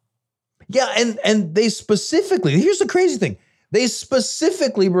 Yeah, and they specifically, here's the crazy thing. They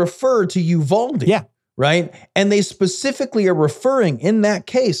specifically refer to Uvalde. Yeah. Right? And they specifically are referring in that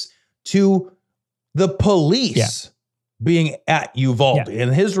case to the police being at Uvalde. Yeah.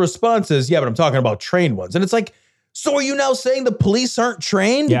 And his response is, yeah, but I'm talking about trained ones. And it's like, so are you now saying the police aren't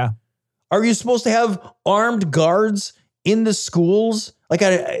trained? Yeah. Are you supposed to have armed guards in the schools? Like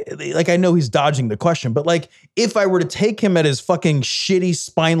I know he's dodging the question, but like if I were to take him at his fucking shitty,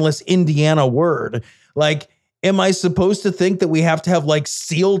 spineless Indiana word, like, am I supposed to think that we have to have like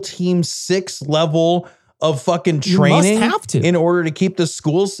SEAL Team 6 level of fucking training in order to keep the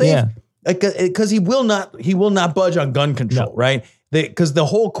schools safe? Yeah. Because he will not budge on gun control, right? Because the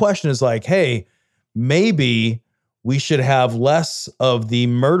whole question is like, hey, maybe we should have less of the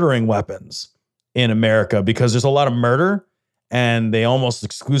murdering weapons in America because there's a lot of murder and they almost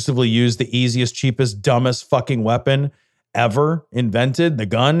exclusively use the easiest, cheapest, dumbest fucking weapon ever invented, the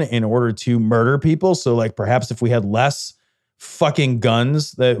gun, in order to murder people. So like perhaps if we had less fucking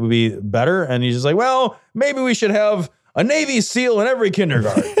guns, that would be better. And he's just like, well, maybe we should have a Navy SEAL in every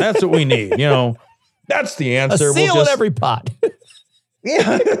kindergarten. That's what we need. You know, that's the answer. A SEAL in every pot.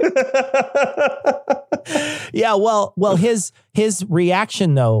 Yeah. Yeah. Well, his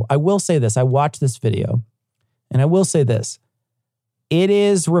reaction though, I will say this. I watched this video and I will say this. It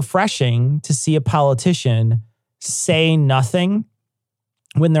is refreshing to see a politician say nothing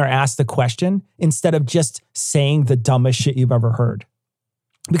when they're asked a question instead of just saying the dumbest shit you've ever heard.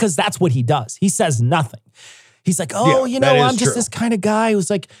 Because that's what he does. He says nothing. He's like, oh, yeah, I'm just this kind of guy who's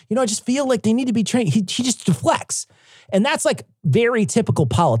like, I just feel like they need to be trained. He just deflects. And that's like very typical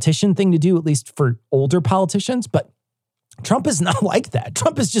politician thing to do, at least for older politicians. But Trump is not like that.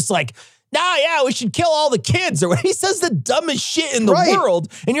 Trump is just like, we should kill all the kids. Or he says the dumbest shit in the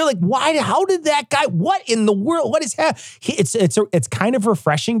world. And you're like, why? How did that guy, what in the world? What is happening? It's kind of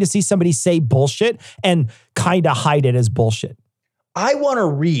refreshing to see somebody say bullshit and kind of hide it as bullshit. I want to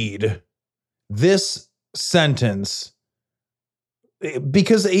read this sentence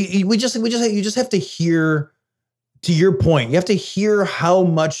because you just have to hear, to your point, you have to hear how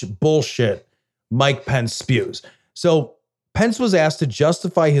much bullshit Mike Pence spews. So Pence was asked to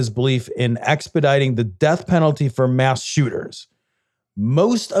justify his belief in expediting the death penalty for mass shooters,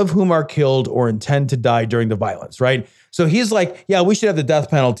 most of whom are killed or intend to die during the violence, right? So he's like, yeah, we should have the death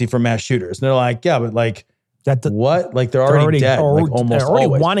penalty for mass shooters. And they're like, yeah, but like, what? Like they're already dead, like almost they're already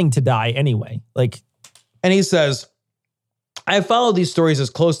always. Wanting to die anyway. Like, and he says, I follow these stories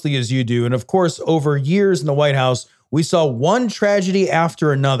as closely as you do. And of course, over years in the White House, we saw one tragedy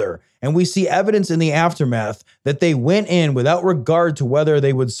after another. And we see evidence in the aftermath that they went in without regard to whether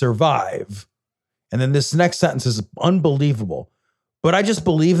they would survive. And then this next sentence is unbelievable. But I just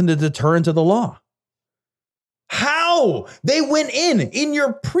believe in the deterrent of the law. How? They went in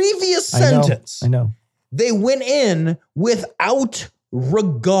your previous sentence. I know. They went in without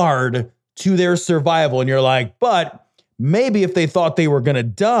regard to their survival. And you're like, but maybe if they thought they were going to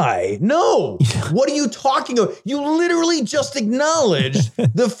die. No. What are you talking about? You literally just acknowledged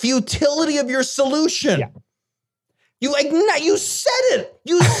the futility of your solution. Yeah. You said it.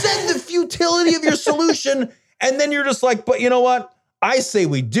 You said the futility of your solution. And then you're just like, but you know what? I say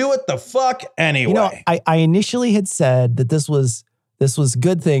we do it the fuck anyway. You know, I initially had said that this was a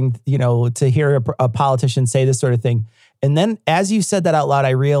good thing, you know, to hear a politician say this sort of thing. And then as you said that out loud,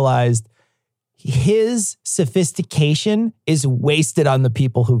 I realized his sophistication is wasted on the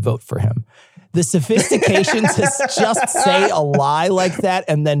people who vote for him. The sophistication to just say a lie like that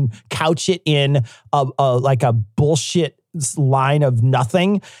and then couch it in like a bullshit line of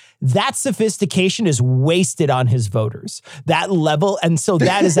nothing. That sophistication is wasted on his voters. That level, and so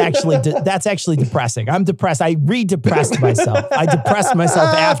that is actually that's actually depressing. I'm depressed. I re-depressed myself. I depressed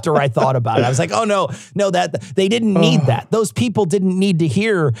myself after I thought about it. I was like, oh no, that they didn't need that. Those people didn't need to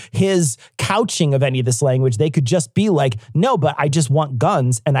hear his couching of any of this language. They could just be like, no, but I just want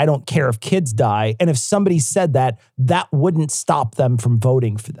guns, and I don't care if kids die. And if somebody said that, that wouldn't stop them from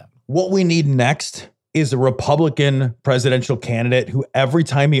voting for them. What we need next is a Republican presidential candidate who every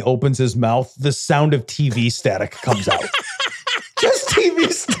time he opens his mouth, the sound of TV static comes out. Just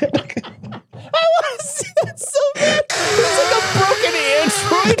TV static. I want to see that so bad. It's like a broken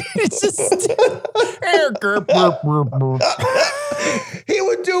Android. It's just he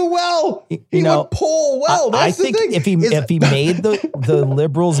would do well. He would poll well. That's I think the thing. If he made the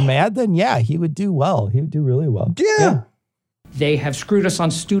liberals mad, then yeah, he would do well. He would do really well. Yeah. They have screwed us on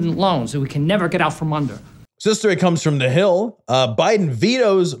student loans that we can never get out from under. Sister, it comes from the Hill. Biden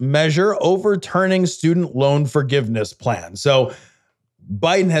vetoes measure overturning student loan forgiveness plan. So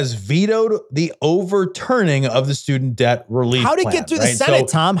Biden has vetoed the overturning of the student debt relief How did plan, it get through the Senate,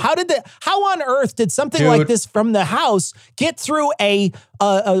 Tom? How on earth did something like this from the House get through a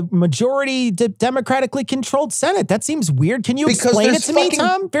majority democratically controlled Senate? That seems weird. Can you explain it to me,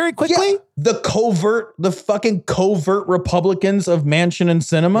 Tom, very quickly? Yeah, the fucking covert Republicans of Manchin and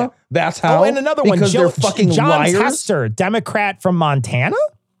Sinema. Yeah. That's how. Oh, and another one. Because they're fucking John liars. Tester, Democrat from Montana?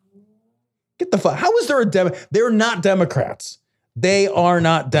 Get the fuck. How is there a They're not Democrats. They are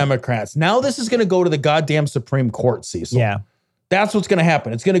not Democrats. Now this is going to go to the goddamn Supreme Court, Cecil. Yeah. That's what's going to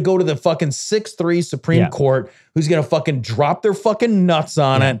happen. It's going to go to the fucking 6-3 Supreme Court, who's going to fucking drop their fucking nuts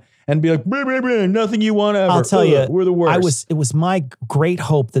on it and be like, blah, blah, blah, nothing you want ever. I'll tell you, we're the worst. It was my great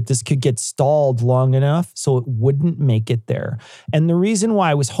hope that this could get stalled long enough so it wouldn't make it there. And the reason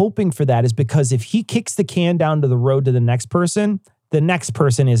why I was hoping for that is because if he kicks the can down to the road to the next person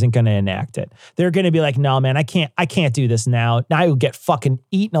isn't going to enact it. They're going to be like, no, man, I can't do this now. I will get fucking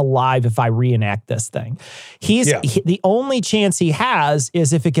eaten alive if I reenact this thing. The only chance he has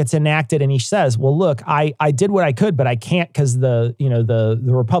is if it gets enacted and he says, well, look, I did what I could, but I can't because the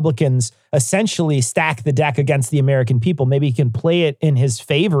Republicans essentially stack the deck against the American people. Maybe he can play it in his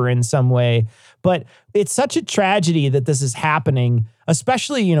favor in some way. But it's such a tragedy that this is happening,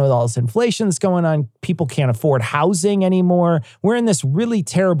 especially, with all this inflation that's going on. People can't afford housing anymore. We're in this really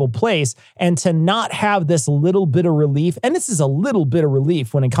terrible place. And to not have this little bit of relief, and this is a little bit of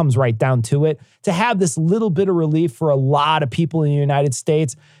relief when it comes right down to it, to have this little bit of relief for a lot of people in the United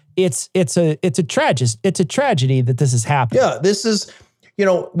States, it's a tragedy that this is happening. Yeah, this is...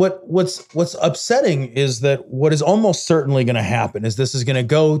 what's upsetting is that what is almost certainly going to happen is this is going to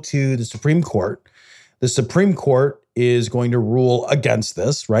go to the Supreme Court. The Supreme Court is going to rule against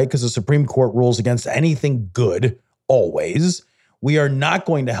this, right? Because the Supreme Court rules against anything good always. We are not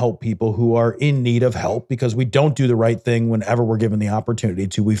going to help people who are in need of help because we don't do the right thing whenever we're given the opportunity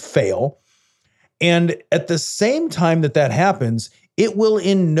to. We fail. And at the same time that happens, it will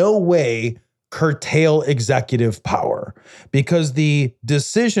in no way curtail executive power because the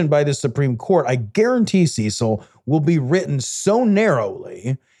decision by the Supreme Court, I guarantee, Cecil, will be written so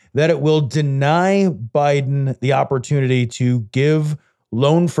narrowly that it will deny Biden the opportunity to give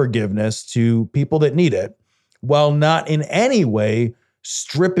loan forgiveness to people that need it while not in any way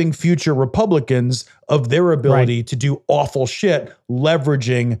stripping future Republicans of their ability to do awful shit,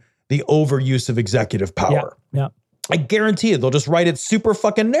 leveraging the overuse of executive power. Yeah. I guarantee you, they'll just write it super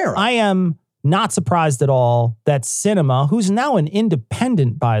fucking narrow. I am not surprised at all that Sinema, who's now an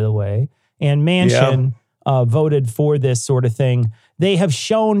independent, by the way, and Manchin voted for this sort of thing. They have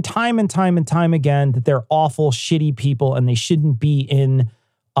shown time and time and time again that they're awful, shitty people, and they shouldn't be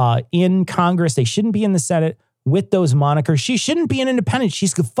in Congress. They shouldn't be in the Senate. with those monikers. She shouldn't be an independent.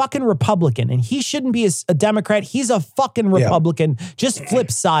 She's a fucking Republican, and he shouldn't be a Democrat. He's a fucking Republican. Yeah. Just flip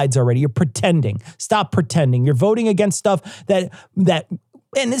sides already. You're pretending. Stop pretending. You're voting against stuff that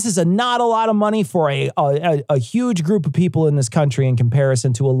and this is not a lot of money for a huge group of people in this country in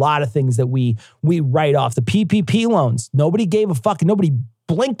comparison to a lot of things that we write off. The PPP loans. Nobody gave a fuck. Nobody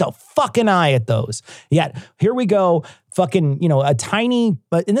blinked a fucking eye at those. Yet here we go, fucking, a tiny,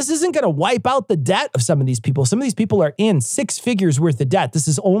 and this isn't going to wipe out the debt of some of these people. Some of these people are in 6 figures worth of debt. This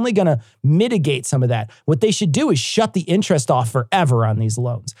is only going to mitigate some of that. What they should do is shut the interest off forever on these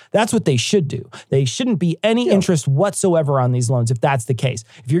loans. That's what they should do. They shouldn't be any interest whatsoever on these loans if that's the case.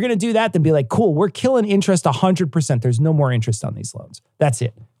 If you're going to do that, then be like, cool, we're killing interest 100%. There's no more interest on these loans. That's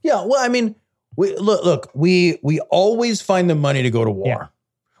it. Yeah, well, I mean, we always find the money to go to war. Yeah.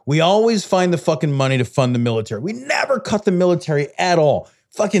 We always find the fucking money to fund the military. We never cut the military at all.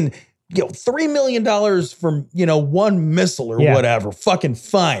 Fucking, $3 million for, one missile or whatever. Fucking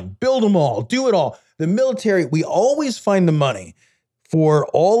fine. Build them all. Do it all. The military, we always find the money for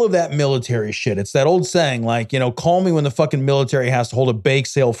all of that military shit. It's that old saying, like, call me when the fucking military has to hold a bake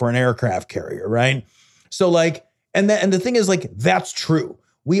sale for an aircraft carrier, right? So like, and the thing is, like, that's true.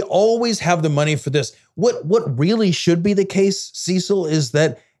 We always have the money for this. What really should be the case, Cecil, is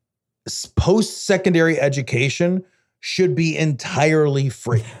that post-secondary education should be entirely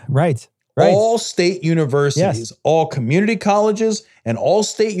free. Right. All state universities, all community colleges, and all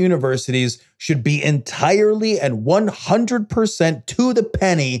state universities should be entirely and 100% to the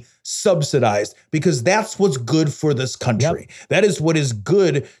penny subsidized, because that's what's good for this country. Yep. That is what is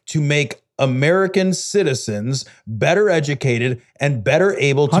good to make American citizens better educated and better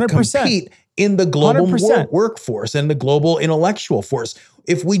able to 100%. Compete in the global workforce and the global intellectual force.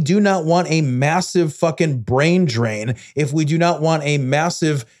 If we do not want a massive fucking brain drain, if we do not want a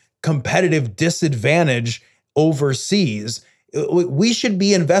massive competitive disadvantage overseas, we should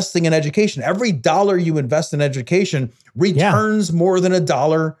be investing in education. Every dollar you invest in education returns more than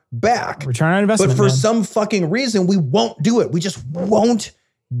 $1 back. Return on investment. But for some fucking reason, we won't do it. We just won't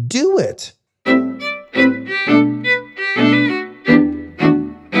do it.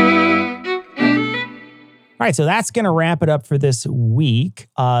 All right, so that's going to wrap it up for this week.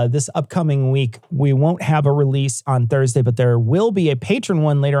 This upcoming week, we won't have a release on Thursday, but there will be a patron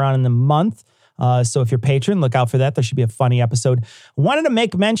one later on in the month. So if you're a patron, look out for that. There should be a funny episode. Wanted to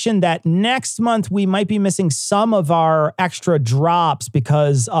make mention that next month we might be missing some of our extra drops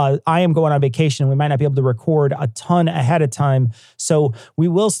because I am going on vacation. We might not be able to record a ton ahead of time. So we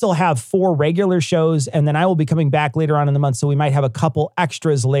will still have 4 regular shows, and then I will be coming back later on in the month. So we might have a couple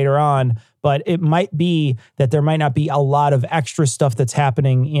extras later on. But it might be that there might not be a lot of extra stuff that's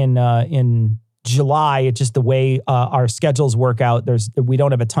happening in July. It's just the way our schedules work out. We don't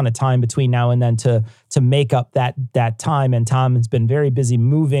have a ton of time between now and then to make up that time. And Tom has been very busy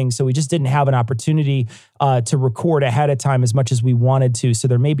moving, so we just didn't have an opportunity to record ahead of time as much as we wanted to. So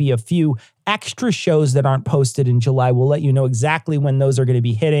there may be a few extra shows that aren't posted in July. We'll let you know exactly when those are going to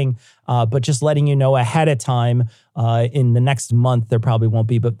be hitting, but just letting you know ahead of time. In the next month, there probably won't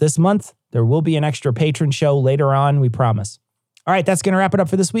be, but this month there will be an extra patron show later on, we promise. All right, that's going to wrap it up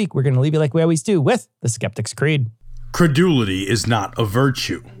for this week. We're going to leave you like we always do with the Skeptic's Creed. Credulity is not a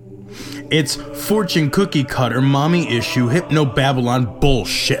virtue. It's fortune cookie cutter, mommy issue, hypno-Babylon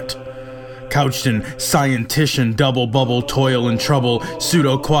bullshit. Couched in scientician, double bubble, toil and trouble,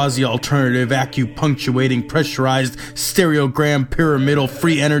 pseudo-quasi-alternative, acupunctuating, pressurized, stereogram, pyramidal,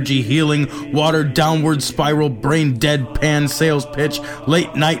 free energy healing, watered downward spiral, brain deadpan, sales pitch,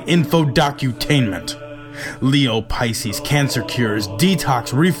 late night info docutainment. Leo, Pisces, cancer cures,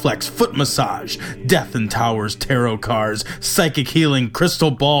 detox, reflex, foot massage, death in towers, tarot cards, psychic healing, crystal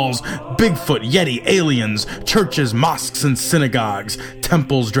balls, Bigfoot, Yeti, aliens, churches, mosques and synagogues,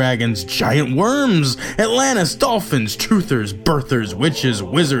 temples, dragons, giant worms, Atlantis, dolphins, truthers, birthers, witches,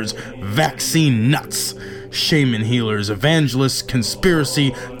 wizards, vaccine nuts, shaman healers, evangelists,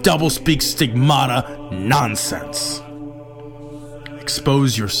 conspiracy, doublespeak, stigmata, nonsense.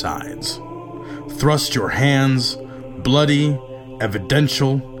 Expose your sides. Thrust your hands, bloody,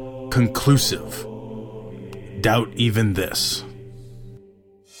 evidential, conclusive. Doubt even this.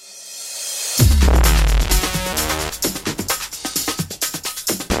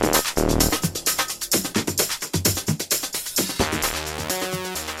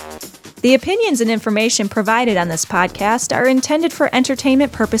 The opinions and information provided on this podcast are intended for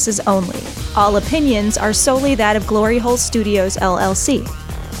entertainment purposes only. All opinions are solely that of Glory Hole Studios, LLC.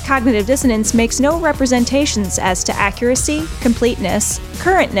 Cognitive Dissonance makes no representations as to accuracy, completeness,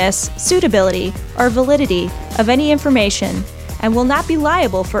 currentness, suitability, or validity of any information, and will not be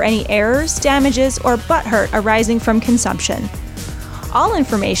liable for any errors, damages, or butthurt arising from consumption. All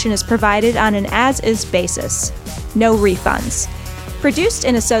information is provided on an as-is basis. No refunds. Produced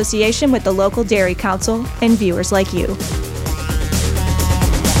in association with the local Dairy Council and viewers like you.